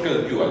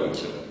 ontological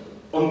dualism.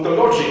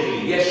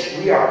 Ontologically, yes,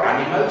 we are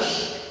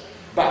animals,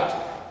 but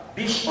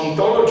this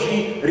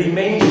ontology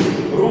remains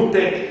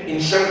rooted in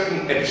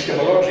certain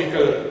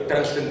epistemological,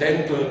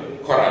 transcendental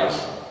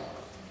horizon.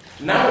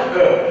 Now,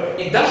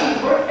 it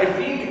doesn't work, I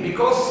think,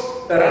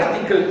 because a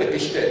radical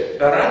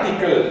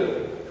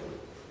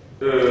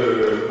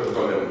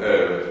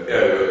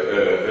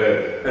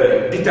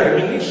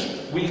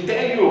determinist will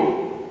tell you,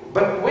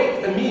 but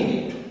wait a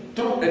minute,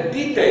 through a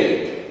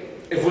detailed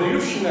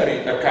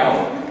evolutionary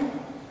account,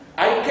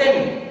 I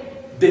can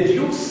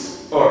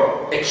deduce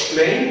or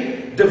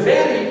explain the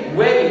very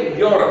way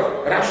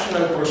your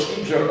rational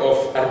procedure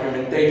of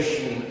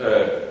argumentation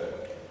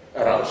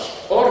aroused.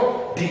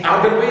 Or the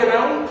other way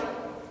around,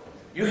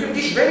 you have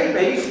this very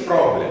naive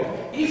problem.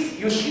 If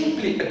you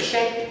simply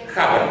accept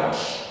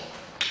Habermas,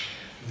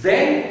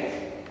 then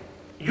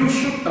you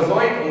should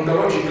avoid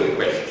ontological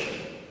question.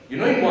 You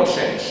know in what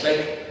sense?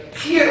 Like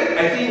here,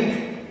 I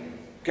think,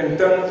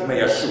 Quentin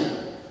Meillassoux,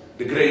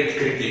 the great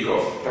critic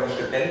of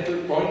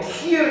transcendental point,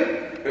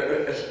 here,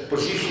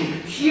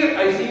 position, here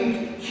I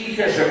think he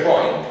has a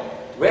point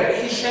where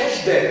he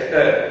says that,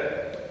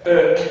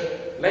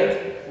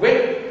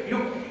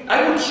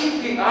 I would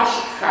simply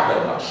ask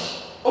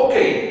Habermas,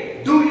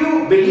 okay, do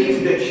you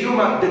believe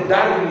that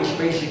Darwin is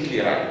basically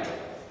right?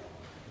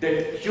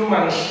 That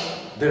humans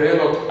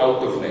developed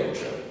out of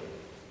nature?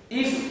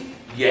 If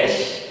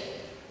yes,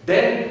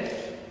 then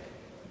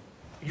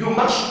you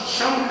must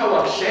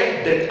somehow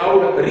accept that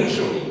our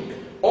reasoning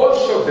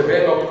also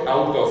developed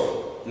out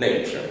of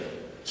nature.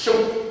 So,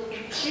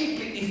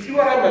 simply, if you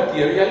are a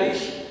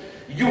materialist,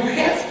 you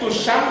have to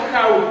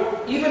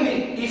somehow, even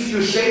if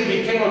you say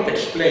we cannot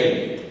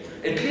explain it,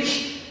 at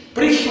least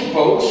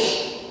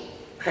presuppose,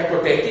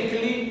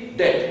 hypothetically,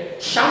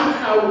 that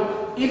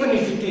somehow, even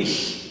if it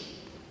is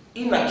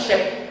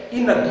inadmissible,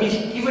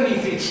 even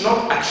if it's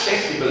not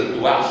accessible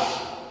to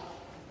us,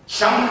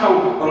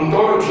 somehow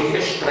ontology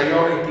has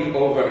priority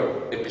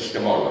over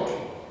epistemology.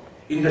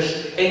 And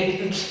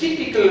it's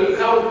typical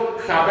how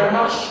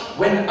Habermas,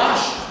 when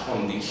asked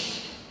on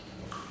this,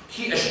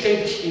 he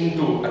escapes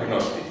into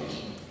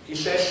agnosticism. He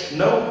says,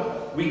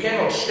 no, we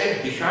cannot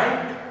step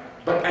behind,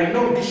 but I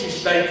know this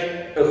is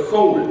like a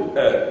whole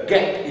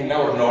gap in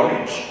our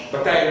knowledge,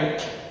 but I'm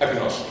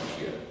agnostic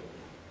here.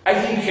 I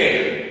think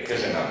Hegel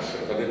has an answer,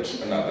 but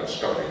it's another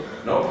story,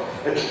 no?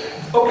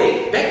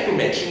 Okay, back to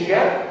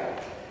Metzinger.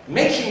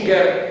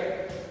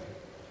 Metzinger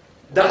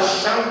does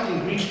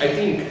something which I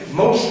think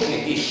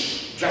mostly is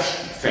just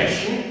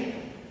fashion,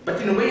 but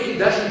in a way he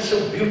does it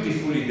so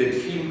beautifully that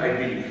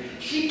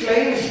he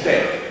claims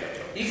that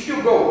if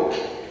you go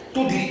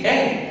to the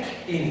end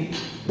in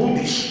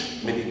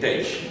Buddhist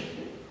meditation,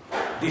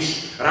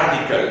 this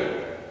radical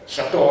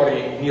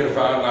Satori,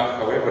 Nirvana,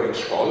 however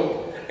it's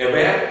called,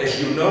 where,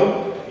 as you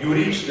know, you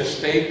reach the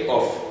state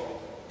of,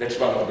 that's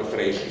one of the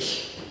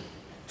phrases,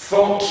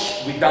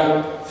 thoughts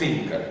without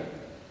thinker.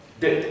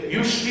 That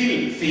you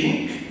still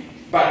think,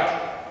 but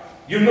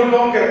you no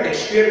longer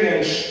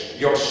experience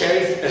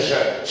yourself as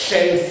a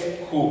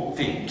self who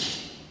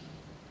thinks.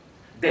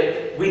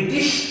 That with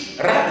this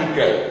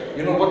radical,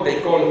 you know what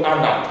they call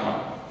anatma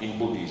in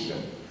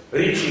Buddhism,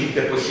 reaching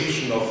the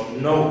position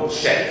of no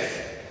self,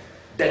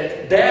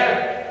 that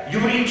there you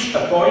reach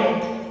a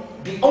point,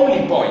 the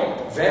only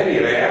point, very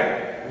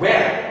rare,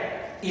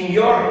 where in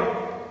your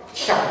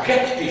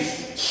subjective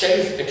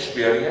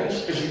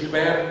self-experience, as it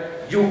were,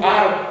 you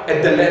are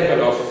at the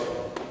level of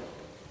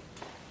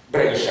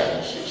brain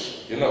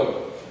sciences, you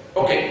know.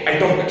 Okay, I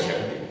don't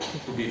accept it,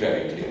 to be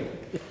very clear.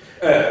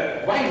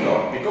 Why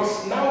not?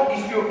 Because now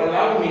if you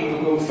allow me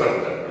to go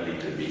further a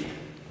little bit,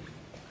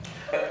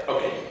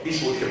 okay,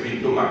 this would have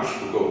been too much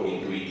to go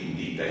into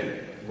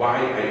detail why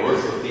I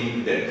also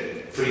think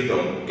that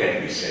freedom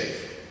can be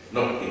saved.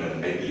 Not in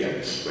an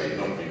idealist way,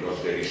 not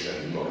because there is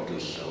an immortal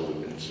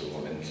soul and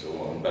so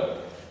on,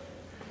 but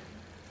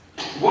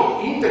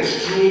what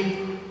interests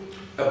me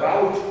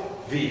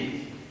about the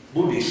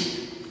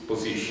Buddhist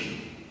position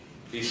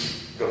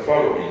is the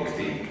following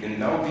thing, and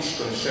now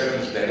this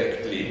concerns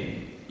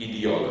directly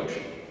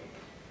ideology.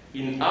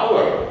 In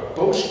our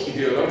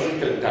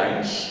post-ideological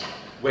times,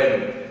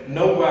 when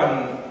no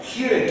one,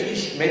 here at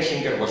least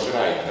Metzinger was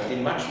right, but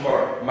in much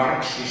more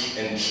Marxist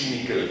and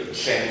cynical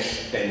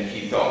sense than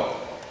he thought.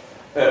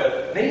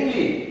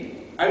 Namely,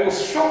 I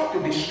was shocked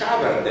to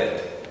discover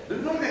that, you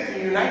know that in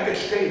the United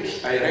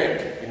States, I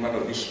read in one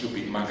of these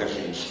stupid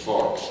magazines,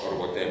 Forbes or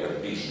whatever,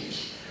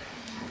 business,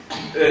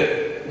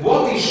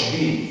 what is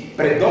the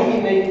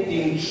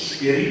predominating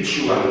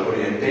spiritual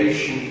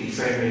orientation, if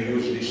I may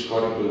use this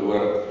horrible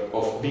word,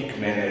 of big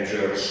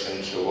managers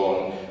and so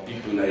on,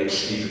 people like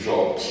Steve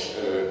Jobs,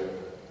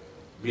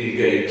 Bill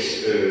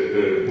Gates,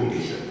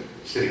 Buddhism,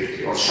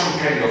 strictly, or some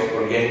kind of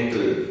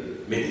Oriental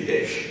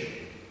meditation.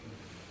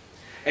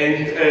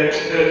 And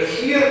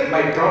here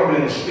my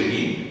problems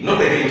begin,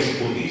 not against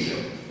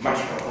Buddhism, much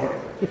more.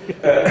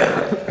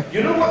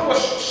 You know what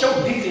was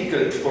so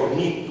difficult for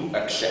me to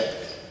accept?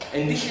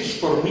 And this is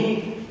for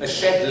me a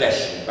sad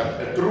lesson,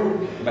 but a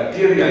true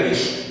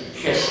materialist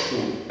has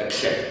to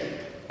accept it,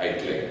 I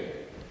claim.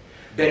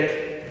 That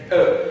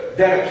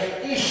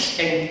there is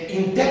an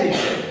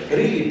intelligent,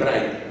 really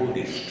bright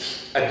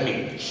Buddhists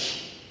admit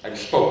this. I've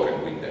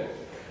spoken with them.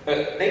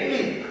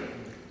 Namely,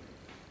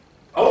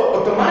 our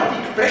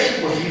automatic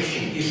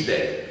presupposition is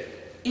that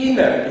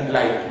inner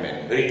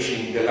enlightenment,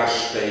 reaching the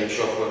last stage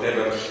of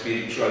whatever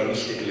spiritual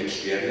mystical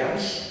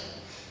experience,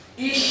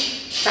 is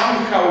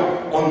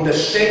somehow on the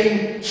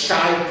same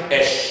side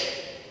as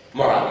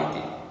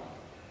morality.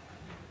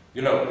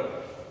 You know,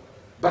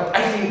 but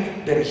I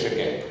think there is a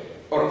gap.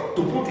 Or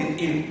to put it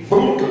in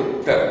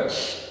brutal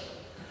terms,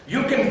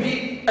 you can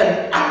be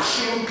an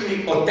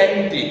absolutely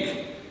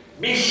authentic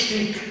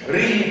mystic,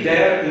 really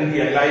there in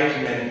the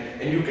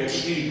enlightenment, and you can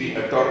still be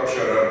a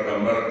torturer, a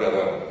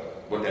murderer,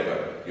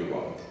 whatever you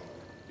want.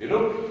 You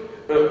know,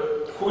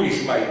 who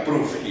is my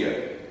proof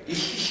here?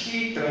 Is he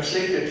still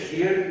translated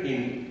here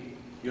in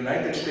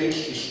United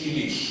States? He still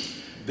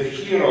is the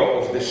hero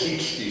of the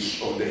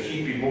 60s, of the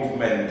hippie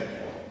movement,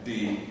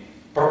 the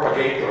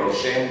propagator of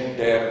Zen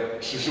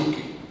there,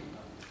 Suzuki.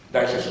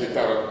 That's just the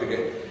tarot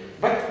together.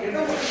 But you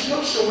know what is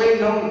not so well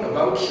known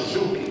about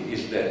Suzuki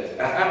is that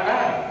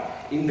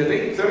in the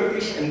late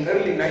 30s and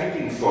early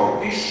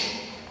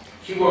 1940s,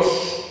 he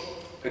was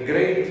a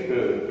great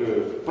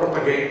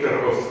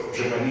propagator of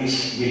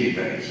Japanese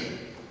militarism.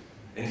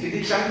 And he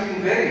did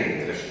something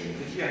very interesting.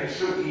 He said, I'm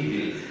so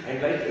evil,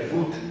 I'm like a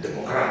good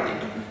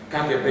democratic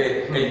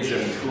KGB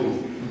agent who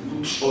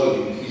puts all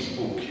in his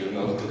book, you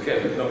know, to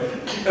have it. No.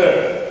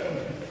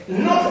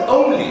 Not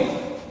only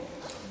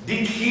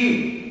did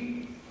he,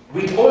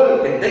 with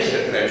all, and that's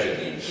the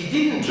tragedy, he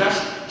didn't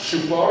just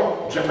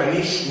support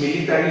Japanese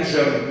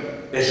militarism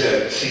as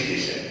a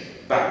citizen,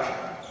 but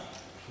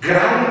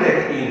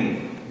grounded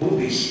in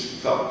Buddhist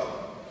thought.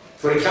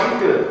 For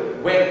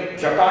example, when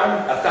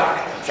Japan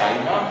attacked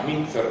China,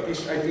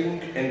 mid-30s I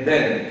think, and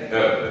then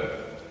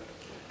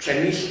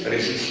Chinese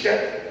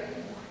resisted,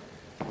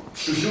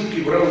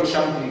 Suzuki wrote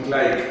something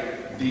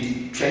like,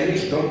 the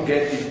Chinese don't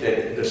get it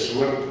that the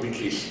sword which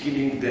is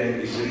killing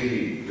them is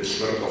really the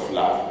sword of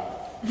love,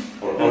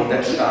 or all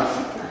that stuff.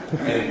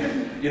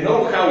 And you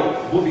know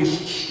how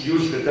Buddhists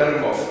use the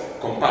term of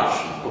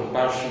compassion,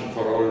 compassion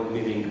for all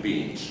living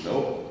beings,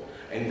 no?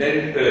 And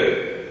then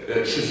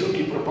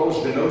Suzuki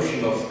proposed the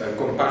notion of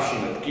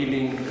compassionate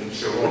killing and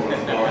so on,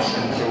 of course,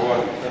 and so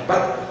on.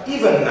 But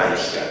even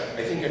nicer,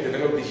 I think I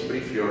developed this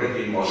briefly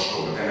already in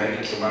Moscow, and I like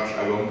it so much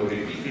I want to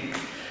repeat it.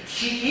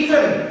 He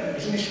even,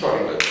 isn't this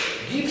horrible,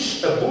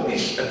 gives a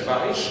Buddhist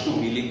advice to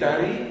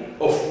military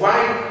of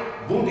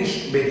why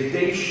Buddhist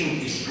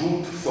meditation is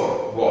good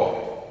for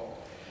war.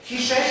 He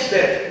says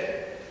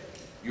that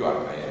you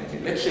are my enemy.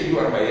 Let's say you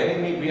are my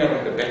enemy, we are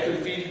on the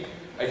battlefield,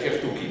 I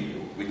have to kill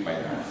you with my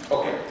knife.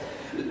 Okay.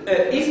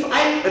 If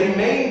I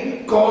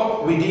remain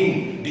caught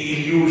within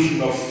the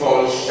illusion of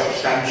false,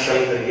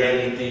 substantial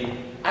reality,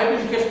 I will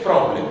have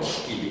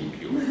problems killing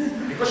you.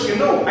 Because you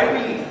know, I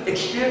will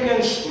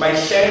experience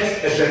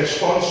myself as a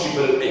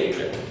responsible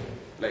agent.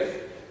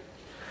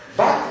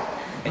 But,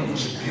 and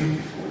it's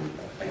beautiful,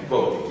 I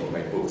quote it in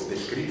my book's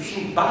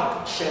description,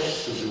 but, says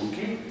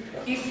Suzuki,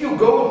 if you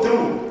go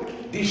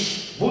through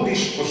this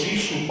Buddhist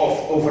position of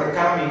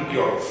overcoming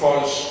your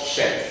false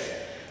self,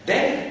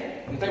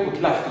 then, and I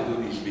would love to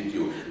do this with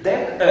you,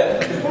 then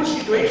the whole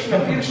situation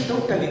appears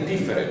totally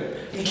different.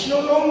 It's no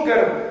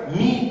longer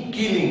me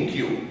killing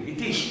you.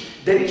 It is,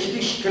 there is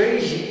this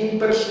crazy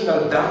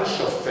impersonal dance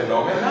of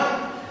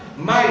phenomena.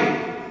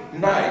 My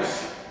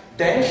knife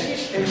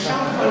dances, and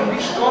somehow in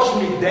this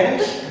cosmic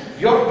dance,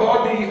 your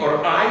body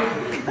or I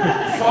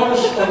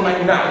falls on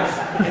my knife.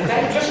 And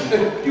I'm just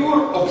a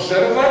pure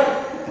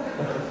observer.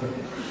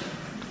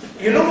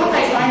 You know what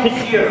I find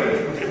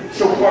here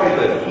so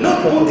horrible?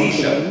 Not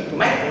Buddhism.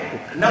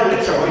 Now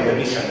let's avoid a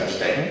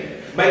misunderstanding.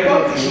 My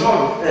point is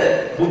not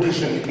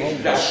Buddhism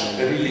is just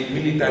really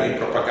military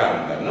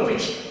propaganda. No,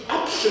 it's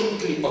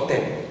absolutely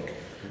authentic.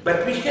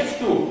 But we have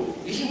to,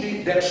 isn't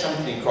it, there's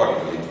something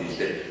horrible in this,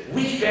 that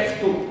we have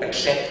to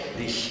accept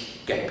this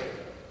gap.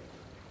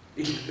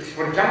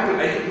 For example,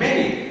 I have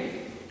many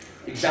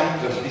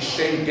examples of this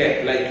same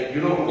gap, like,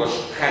 you know who was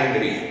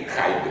Heinrich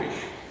Heydrich,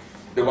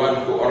 the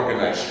one who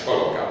organized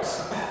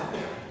Holocaust.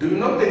 Do you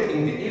know that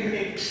in the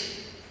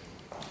evenings,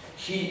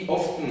 he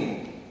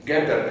often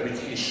gathered with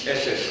his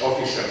SS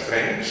officer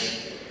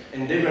friends,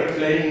 and they were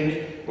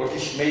playing what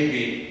is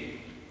maybe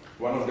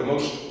one of the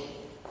most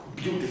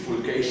beautiful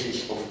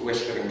cases of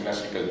Western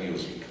classical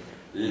music,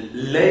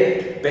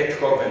 late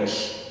Beethoven's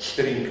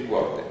string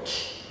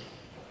quartets.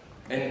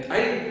 And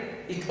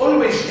it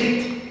always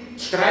did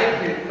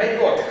strike me, my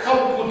God,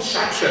 how could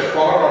such a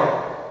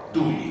horror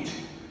do it?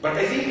 But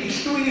I think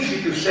it's too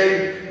easy to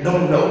say,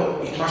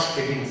 no, it must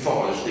have been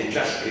false, they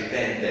just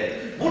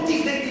pretended. What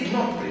if they did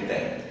not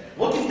pretend?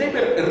 What if they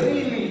were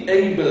really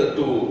able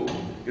to,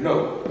 you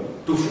know,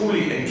 to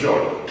fully enjoy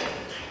it?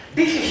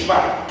 This is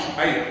why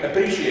I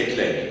appreciate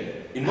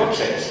Lenin. In what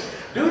sense?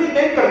 Do you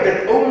remember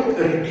that old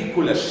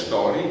ridiculous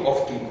story,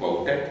 often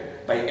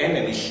quoted by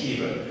enemies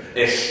even,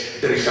 as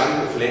the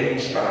result of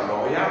Lenin's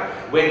paranoia,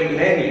 when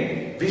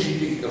Lenin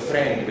visited a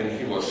friend when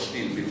he was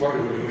still before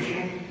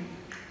revolution,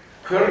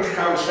 heard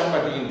how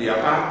somebody in the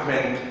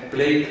apartment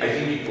played, I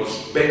think it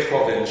was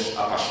Beethoven's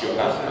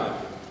Appassionata,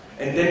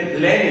 and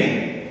then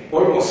Lenin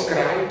almost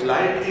cried,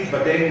 liked it,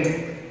 but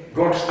then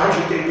got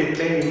agitated,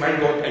 claiming, my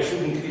God, I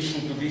shouldn't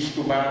listen to this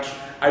too much,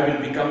 I will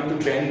become too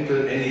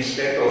gentle, and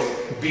instead of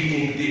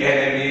beating the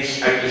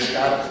enemies, I will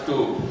start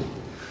to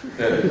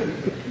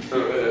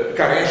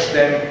caress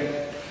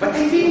them. But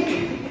I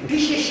think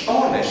this is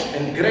honest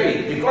and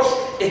great, because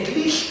at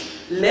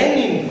least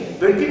Lenin,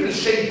 when people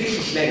say this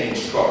is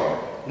Lenin's horror,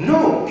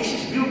 no, this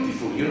is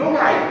beautiful. You know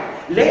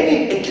why?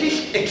 Lenin at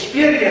least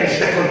experienced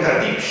the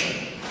contradiction.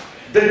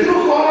 The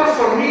true horror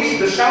for me is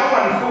the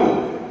someone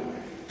who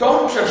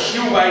tortures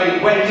you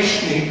while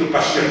listening to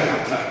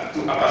Appassionata.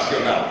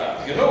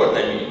 You know what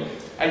I mean?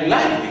 I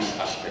like this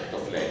aspect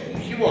of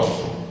Lenin. He was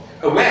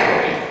aware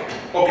of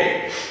it.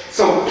 Okay,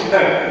 so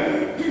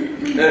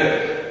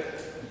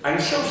I'm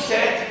so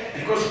sad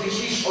because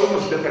this is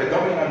almost the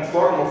predominant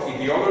form of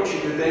ideology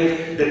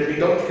today that we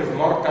don't have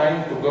more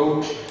time to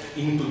go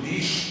into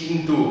this,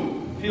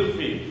 Feel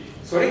free.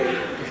 Sorry?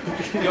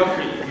 Feel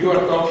free. You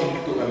are talking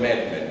to a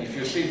madman. If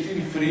you say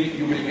feel free,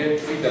 you will get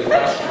Fidel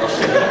Castro.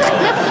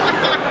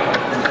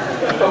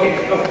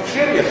 Okay, no,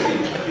 seriously,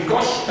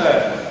 because,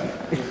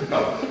 no,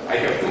 I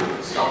have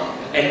to stop.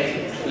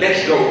 And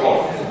let's go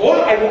on.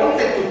 All I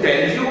wanted to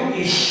tell you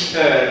is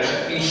that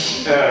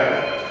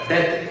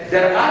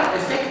there are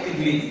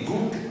effectively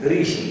good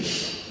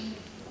reasons,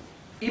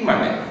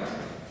 immanent,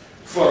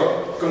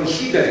 for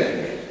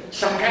considering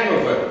some kind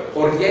of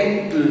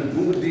Oriental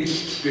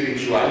Buddhist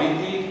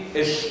spirituality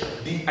as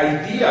the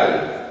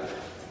ideal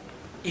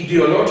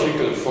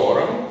ideological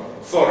forum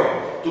for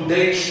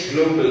today's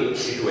global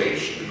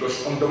situation.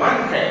 Because on the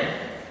one hand,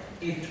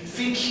 it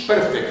fits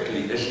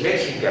perfectly, as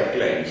Metzinger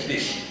claims,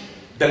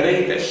 the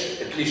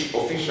latest, at least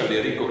officially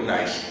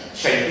recognized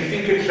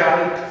scientific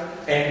result,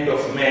 end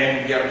of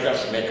man, they are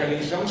just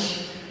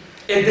mechanisms.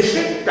 At the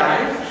same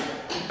time,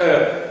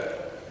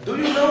 do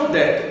you know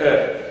that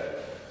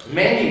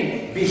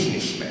many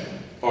businessmen,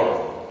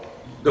 or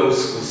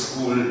those who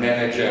school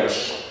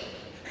managers,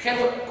 have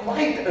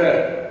quite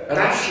a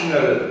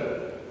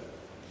rational,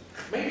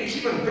 maybe it's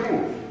even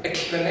true,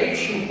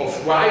 explanation of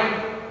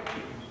why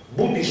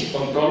Buddhist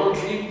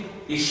ontology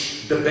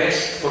is the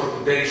best for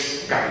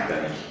today's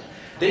capitalism.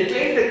 They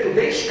claim that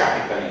today's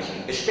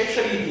capitalism,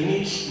 especially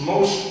in its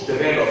most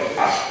developed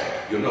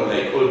aspect, you know,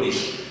 like all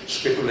these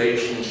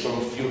speculations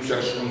on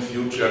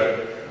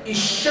future,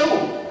 is so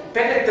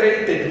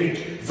penetrated with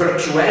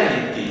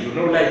virtuality, you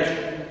know, like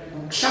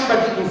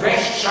somebody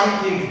invests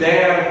something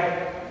there,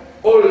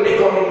 all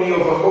economy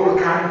of a whole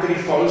country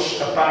falls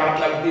apart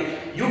like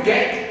this. You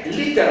get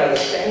literal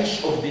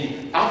sense of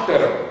the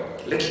utter,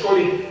 let's call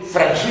it,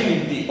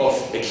 fragility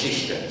of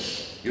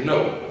existence, you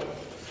know.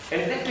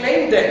 And they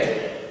claim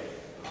that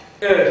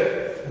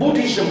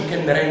Buddhism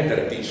can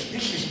render this.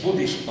 This is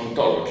Buddhist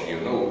ontology, you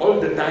know, all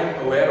the time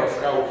aware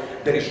of how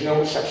there is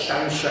no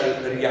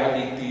substantial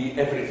reality,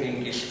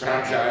 everything is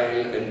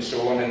fragile, and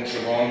so on and so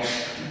on.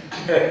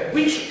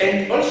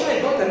 And also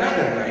I got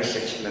another nice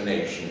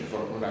explanation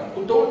from Ulan,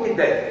 who told me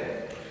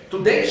that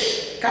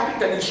today's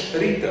capitalist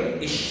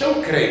rhythm is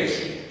so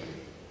crazy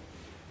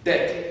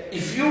that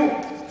if you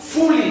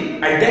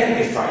fully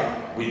identify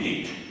with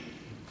it,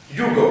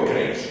 you go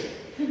crazy.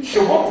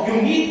 So what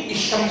you need is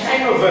some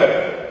kind of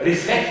a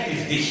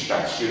reflective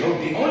distance, you know.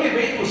 The only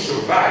way to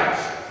survive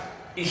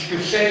is to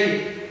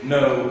say,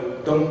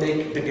 no, don't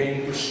take the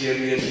game too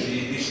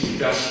seriously, this is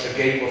just a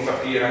game of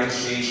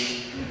appearances,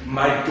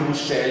 my true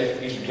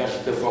self is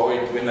just the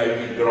void when I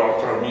withdraw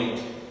from it.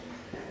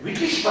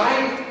 Which is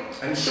why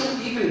I'm so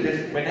evil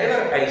that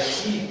whenever I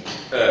see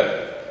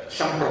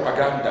some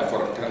propaganda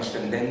for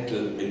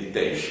transcendental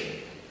meditation,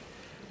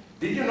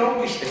 Did you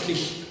notice, at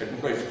least, I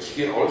don't know if it's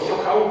here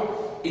also,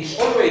 how it's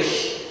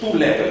always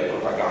two-level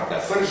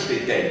propaganda. First they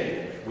tell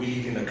you, we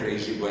live in a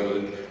crazy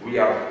world, we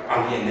are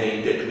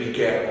alienated, we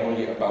care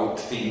only about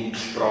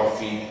things,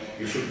 profit,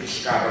 you should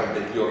discover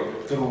that your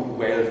true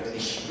wealth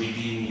is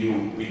within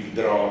you,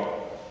 withdraw.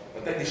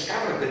 But I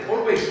discovered that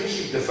always this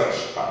is the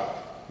first part.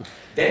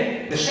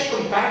 Then the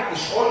second part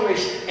is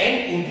always,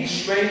 and in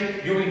this way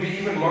you will be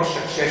even more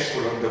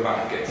successful on the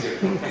market,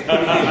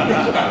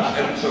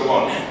 and so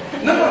on.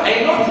 No,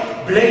 I'm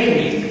not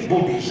blaming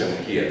Buddhism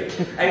here.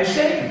 I'm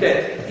saying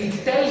that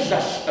it tells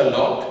us a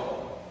lot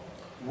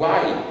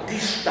why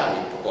this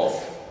type of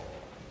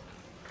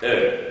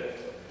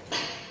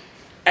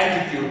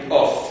attitude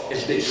of,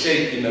 as they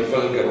say in a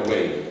vulgar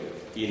way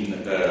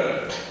in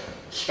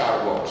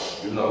Star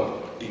Wars, you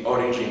know, the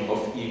origin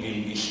of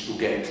evil is to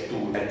get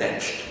too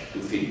attached to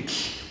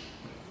things.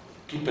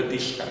 Keep a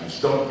distance,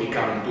 don't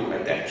become too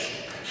attached.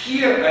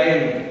 Here I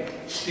am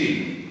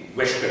still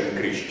Western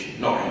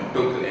Christian. No, I'm a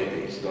total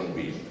atheist, don't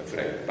be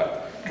afraid.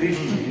 But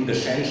Christian in the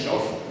sense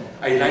of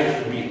I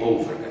like to be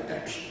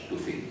over-attached to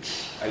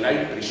things. I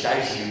like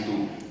precisely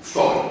to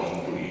fall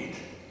into it.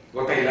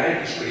 What I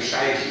like is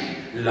precisely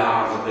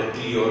love, a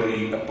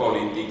theory, a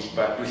politics,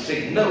 but you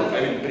say, no,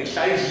 I will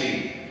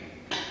precisely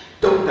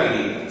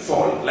totally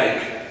fall,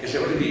 like, as I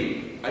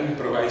already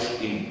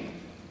improvised in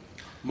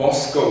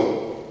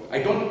Moscow, I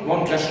don't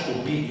want just to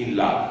be in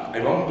love, I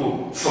want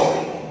to fall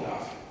in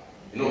love.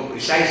 You know,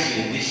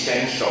 precisely in this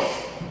sense of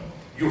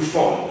you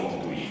fall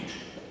into it.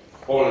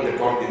 All the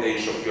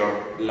coordinates of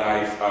your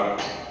life are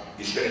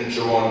and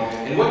so on.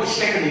 And what is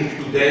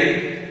happening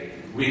today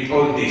with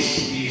all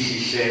this easy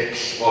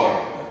sex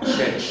or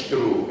sex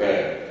through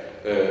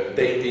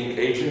dating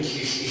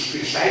agencies is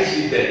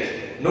precisely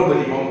that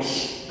nobody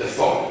wants the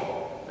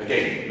fall.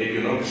 Again, maybe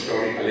you know the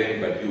story, Alain,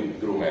 but you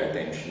drew my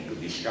attention to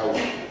this house.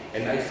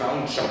 And I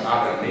found some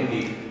other,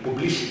 mainly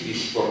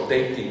publicities for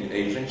dating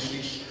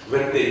agencies,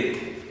 where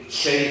they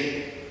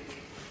say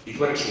it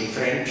works in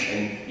French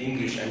and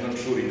English, I'm not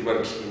sure it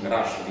works in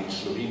Russian, in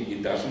Slovene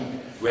it doesn't,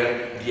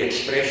 where the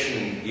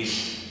expression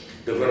is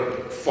the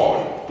verb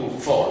fall, to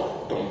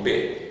fall, tomber,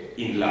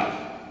 in love.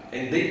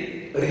 And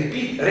they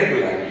repeat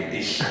regularly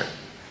this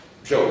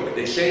joke.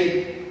 They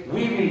say,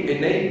 we will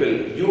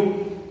enable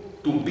you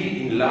to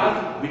be in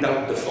love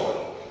without the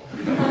fall.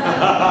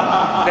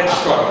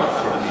 That's common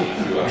from me,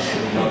 if you ask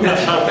me. No,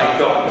 that's what I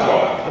don't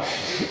want.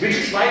 Which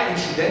is why,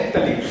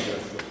 incidentally,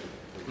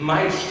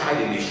 my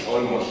Stalinist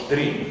almost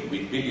dream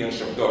with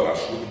billions of dollars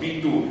would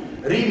be to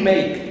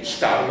remake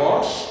Star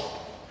Wars,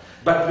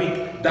 but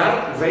with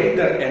Darth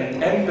Vader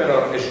and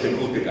Emperor as the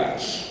good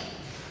guys.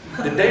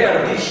 That they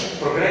are this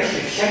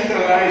progressive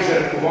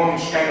centralizer who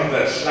wants kind of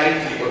a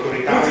slightly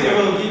authoritarian... They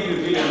will give you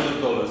billions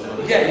of dollars.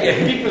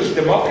 Yeah, people's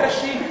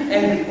democracy,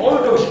 and all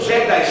those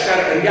Jedis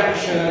are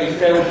reactionary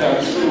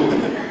feudals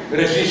who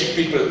resist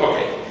people.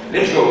 Okay,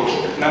 let's go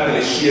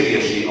nonetheless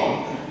seriously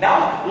on.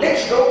 Now,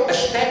 let's go a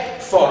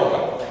step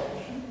forward.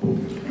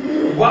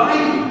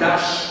 Why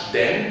does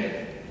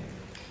then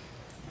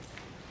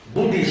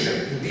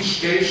Buddhism, in this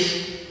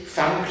case,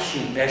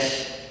 function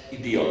as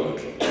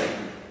ideology?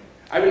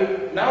 I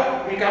will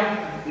now become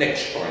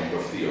next point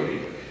of theory.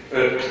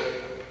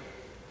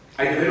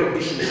 I developed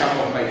this in some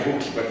of my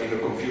books, but in a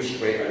confused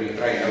way. I will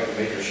try now to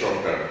make a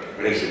shorter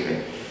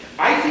resume.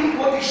 I think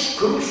what is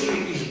crucial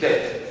is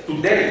that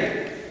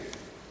today,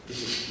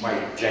 this is my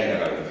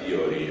general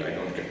theory, I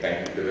don't have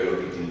time to develop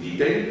it in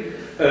detail,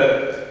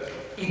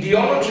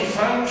 ideology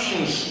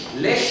functions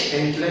less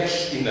and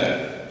less in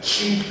a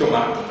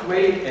symptomatic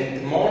way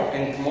and more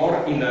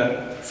in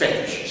a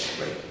fetishist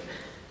way.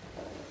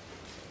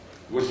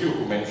 It was you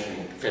who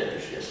mentioned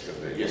fetish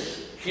yesterday.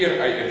 Yes,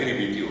 here I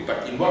agree with you,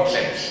 but in what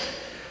sense?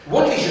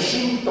 What is a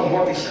symptom,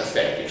 what is a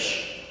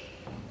fetish?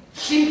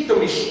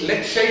 Symptom is,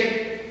 let's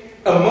say,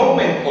 a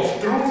moment of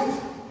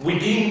truth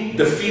within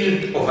the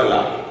field of a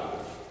lie.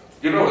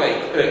 You know,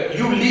 like,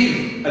 you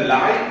live a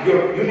lie,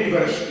 your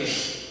universe is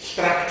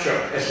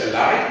structured as a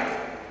lie,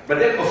 but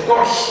then, of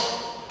course,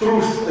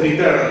 truth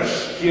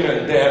returns here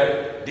and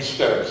there,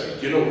 disturbs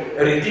it. You know,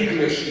 a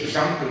ridiculous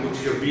example would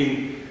have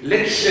been,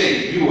 let's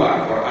say you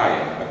are, or I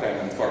am, but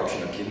I'm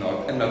unfortunately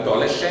not, an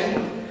adolescent,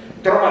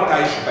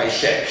 traumatized by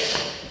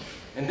sex.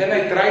 And then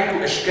I try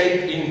to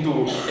escape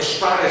into, as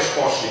far as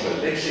possible,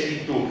 let's say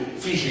into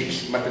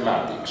physics,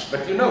 mathematics.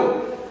 But you know,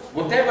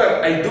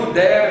 whatever I do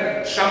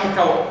there,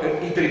 somehow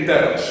it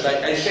returns. Like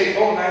I say,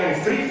 oh, I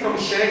am free from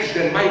sex,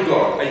 then my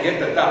God, I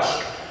get a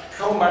task.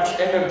 How much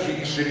energy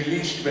is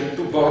released when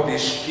two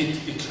bodies hit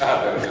each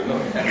other, you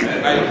know?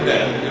 I'm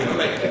there, you know,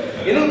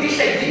 like, you know, this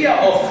idea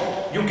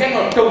of you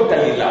cannot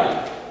totally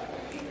lie.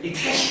 It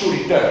has to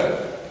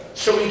return.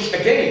 So it's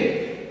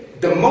again,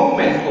 the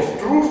moment of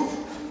truth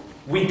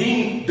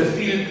within the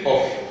field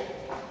of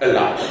a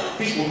lie.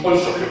 This would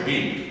also have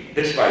been,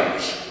 that's why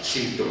it's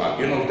symptomatic,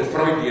 you know, the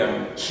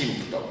Freudian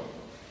symptom.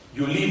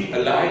 You live a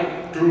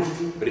lie,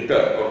 truth,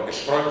 return, or as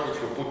Freud would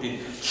have put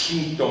it,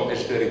 symptom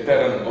as the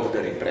return of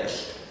the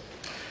repressed.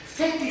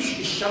 Fetish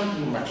is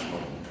something much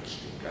more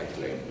interesting, I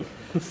claim.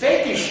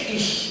 Fetish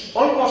is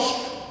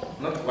almost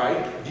not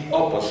quite, the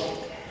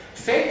opposite.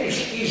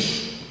 Fetish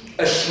is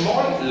a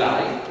small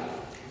lie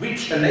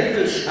which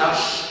enables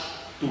us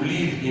to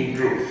live in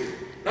truth.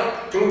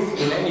 Not truth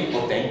in any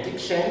authentic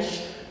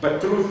sense,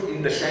 but truth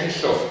in the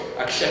sense of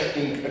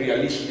accepting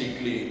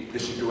realistically the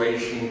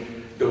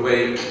situation the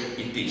way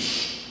it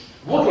is.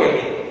 What do I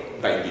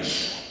mean by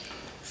this?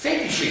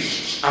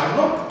 Fetishists are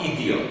not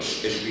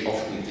idiots, as we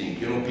often think,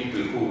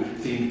 people who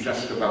think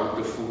just about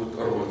the food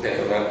or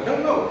whatever.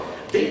 No,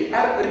 they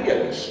are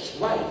realists.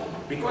 Why?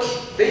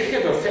 Because they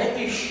have a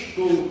fetish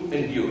to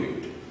endure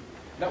it.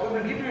 Now, I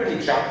will give you an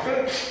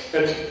example.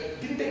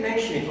 Didn't they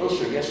mention it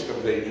also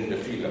yesterday in the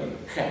film,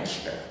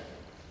 Hamster?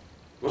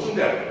 Wasn't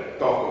there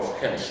talk of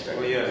hamster?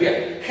 Oh, yeah.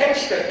 Yeah,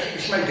 hamster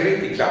is my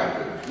great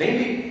example.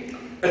 Namely,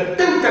 a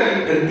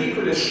totally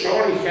ridiculous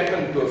story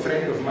happened to a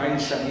friend of mine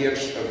some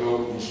years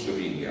ago in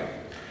Slovenia.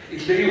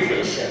 It's the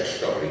usual sad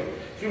story.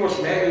 He was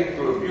married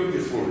to a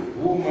beautiful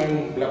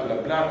woman, blah,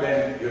 blah, blah,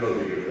 then you know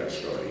the usual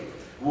story.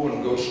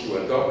 Woman goes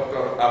to a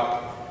doctor,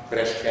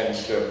 breast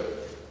cancer,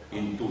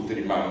 in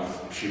 2-3 months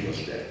she was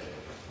dead.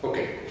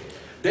 Okay,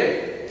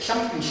 then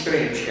something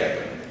strange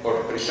happened,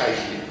 or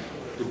precisely,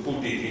 to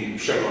put it in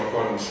Sherlock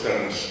Holmes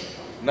terms,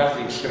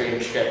 nothing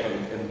strange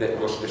happened, and that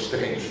was the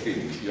strange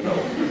thing,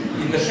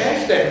 in the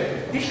sense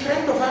that this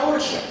friend of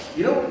ours,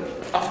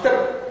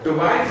 after the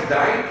wife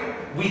died,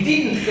 we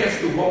didn't have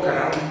to walk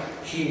around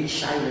him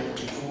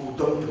silently, oh,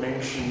 don't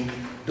mention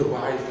the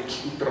wife,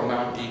 it's too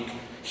traumatic.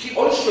 He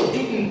also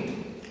didn't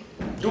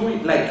do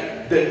it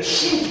like the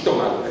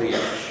symptomal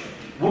reaction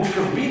would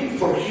have been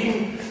for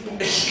him to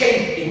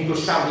escape into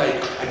some, like,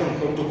 I don't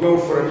know, to go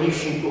for a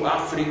mission to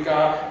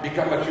Africa,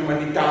 become a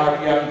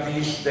humanitarian,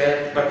 this,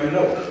 that, but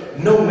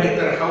no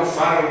matter how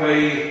far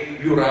away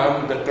you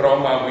run, the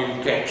trauma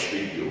will catch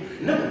with you.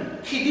 No,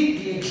 he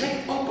did the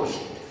exact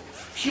opposite.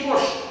 He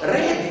was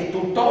ready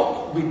to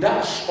talk with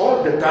us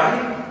all the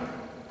time,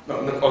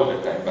 no, not all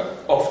the time,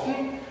 but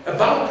often,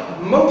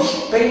 about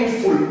most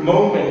painful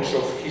moments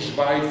of his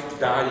wife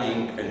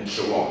dying and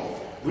so on.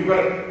 We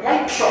were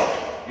quite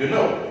shocked,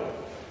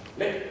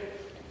 like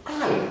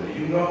calmly,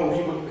 he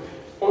would,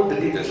 all the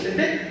details. And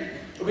then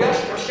we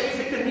asked ourselves,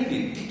 wait a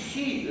minute, did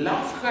he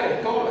love her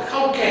at all?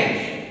 How can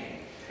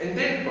he? And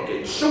then, okay,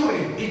 it's so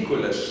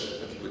ridiculous.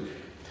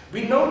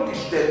 We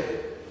noticed that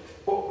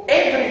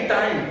every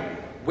time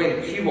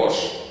when he was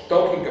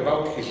talking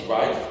about his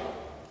wife,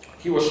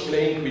 he was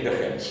playing with a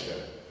hamster.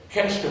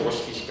 Hamster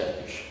was his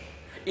fetish.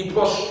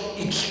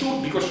 It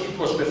stood because it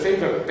was the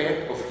favorite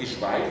pet of his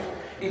wife.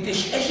 It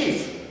is as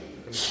if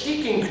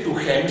sticking to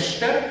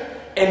hamster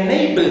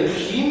enabled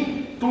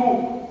him to,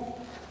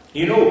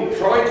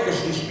 Freud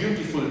has this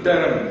beautiful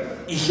term,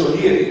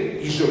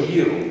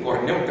 Isolierung or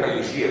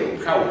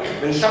Neutralisierung. How?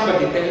 When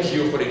somebody tells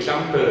you, for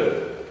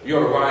example,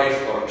 your wife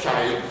or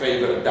child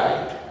favorite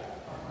died,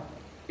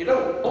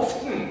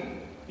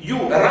 often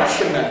you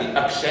rationally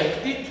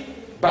accept it,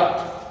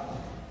 but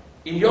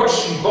in your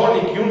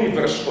symbolic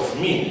universe of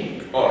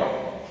meaning, or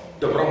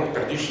the wrong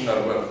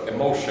traditional word,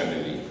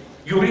 emotionally,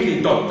 you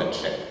really don't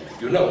accept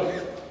it,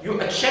 You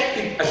accept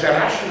it as a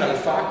rational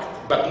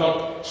fact, but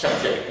not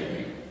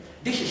subjectively.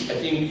 This is, I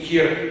think,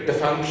 here the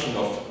function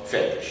of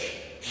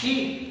fetish.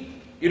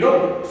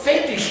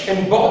 Fetish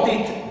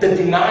embodied the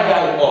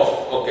denial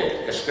of,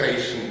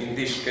 castration, in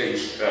this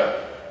case,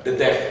 the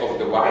death of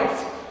the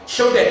wife,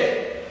 so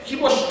that he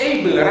was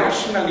able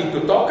rationally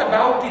to talk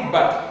about it,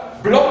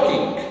 but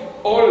blocking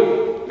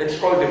all, let's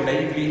call them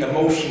naively,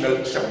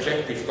 emotional,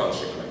 subjective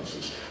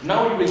consequences.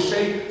 Now you will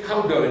say,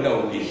 how do I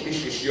know this?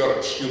 This is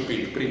your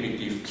stupid,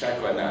 primitive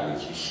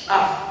psychoanalysis.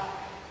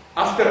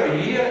 After a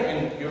year,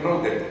 and you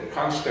know that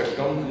hamsters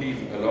don't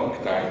live a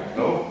long time,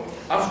 no?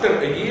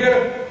 After a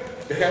year,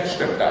 the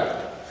hamster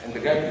died. And the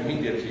guy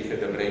immediately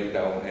had a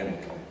breakdown and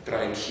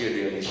tried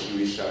serially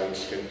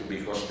suicides, had to be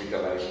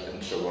hospitalized,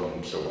 and so on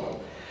and so on.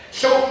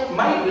 So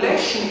my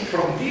lesson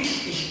from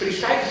this is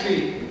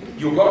precisely,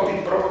 you got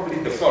it probably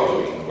the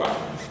following one.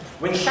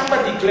 When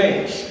somebody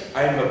claims,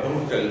 I'm a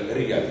brutal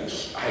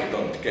realist, I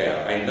don't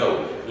care, I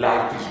know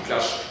life is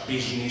just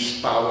business,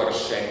 power,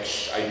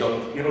 sex, I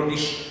don't,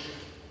 this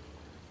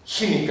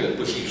cynical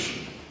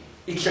position.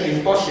 It's an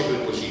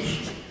impossible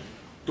position.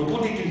 To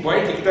put it in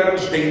poetic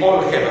terms, they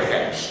all have a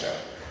hamster.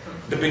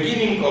 The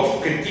beginning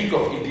of critique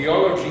of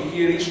ideology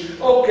here is,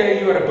 okay,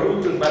 you are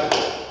brutal, but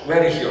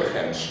where is your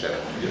hamster?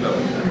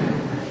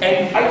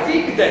 And I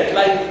think that,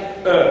 like,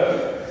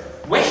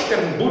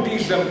 Western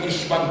Buddhism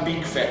is one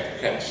big fat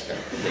hamster.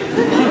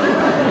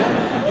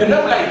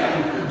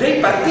 Like,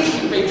 they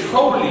participate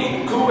wholly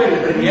in cruel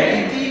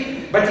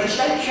reality, but it's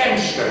like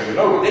hamster,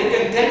 They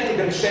can tell to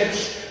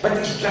themselves, but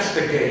it's just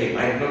a game,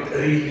 I'm not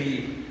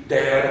really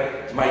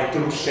there, my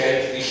true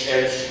self is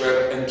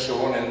elsewhere, and so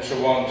on and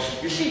so on.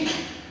 You see,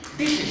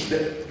 this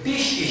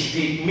is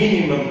the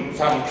minimum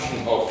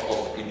function of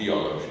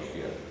ideology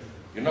here,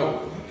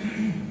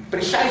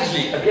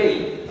 Precisely,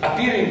 again,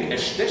 appearing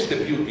as, that's the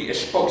beauty,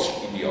 as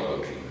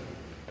post-ideology.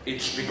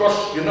 It's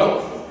because,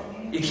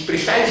 it's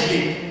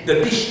precisely the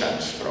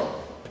distance from.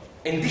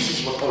 And this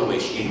is what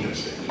always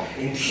interested me.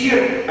 And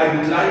here, I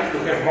would like to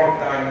have more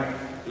time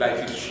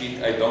life is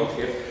shit, I don't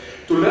have.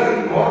 To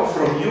learn more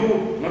from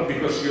you, not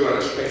because you are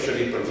a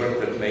specially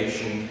perverted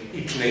nation,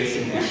 each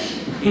nation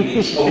is in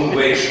its own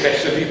way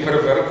specially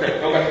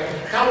perverted, no, but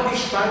how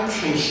this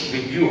functions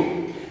with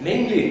you.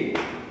 Namely,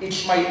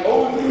 it's my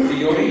own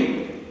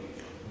theory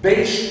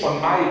based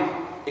on my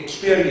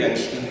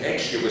experience in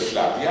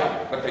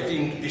ex-Yugoslavia, but I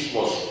think this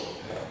was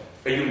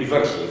a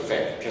universal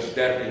fact, just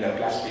there in a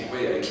plastic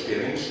way I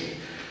experienced it.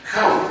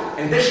 How?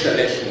 And that's the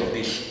lesson of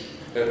this.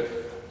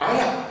 I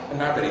have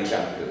another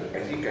example, I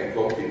think I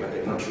quoted, but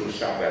I'm not sure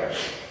somewhere.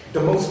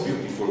 The most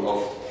beautiful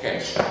of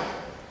hamster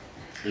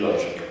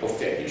logic, of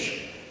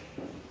fetish.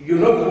 You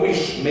know who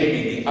is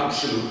maybe the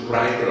absolute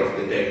writer of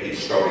detective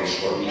stories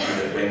for me in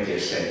the 20th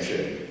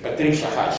century? Patricia Haas.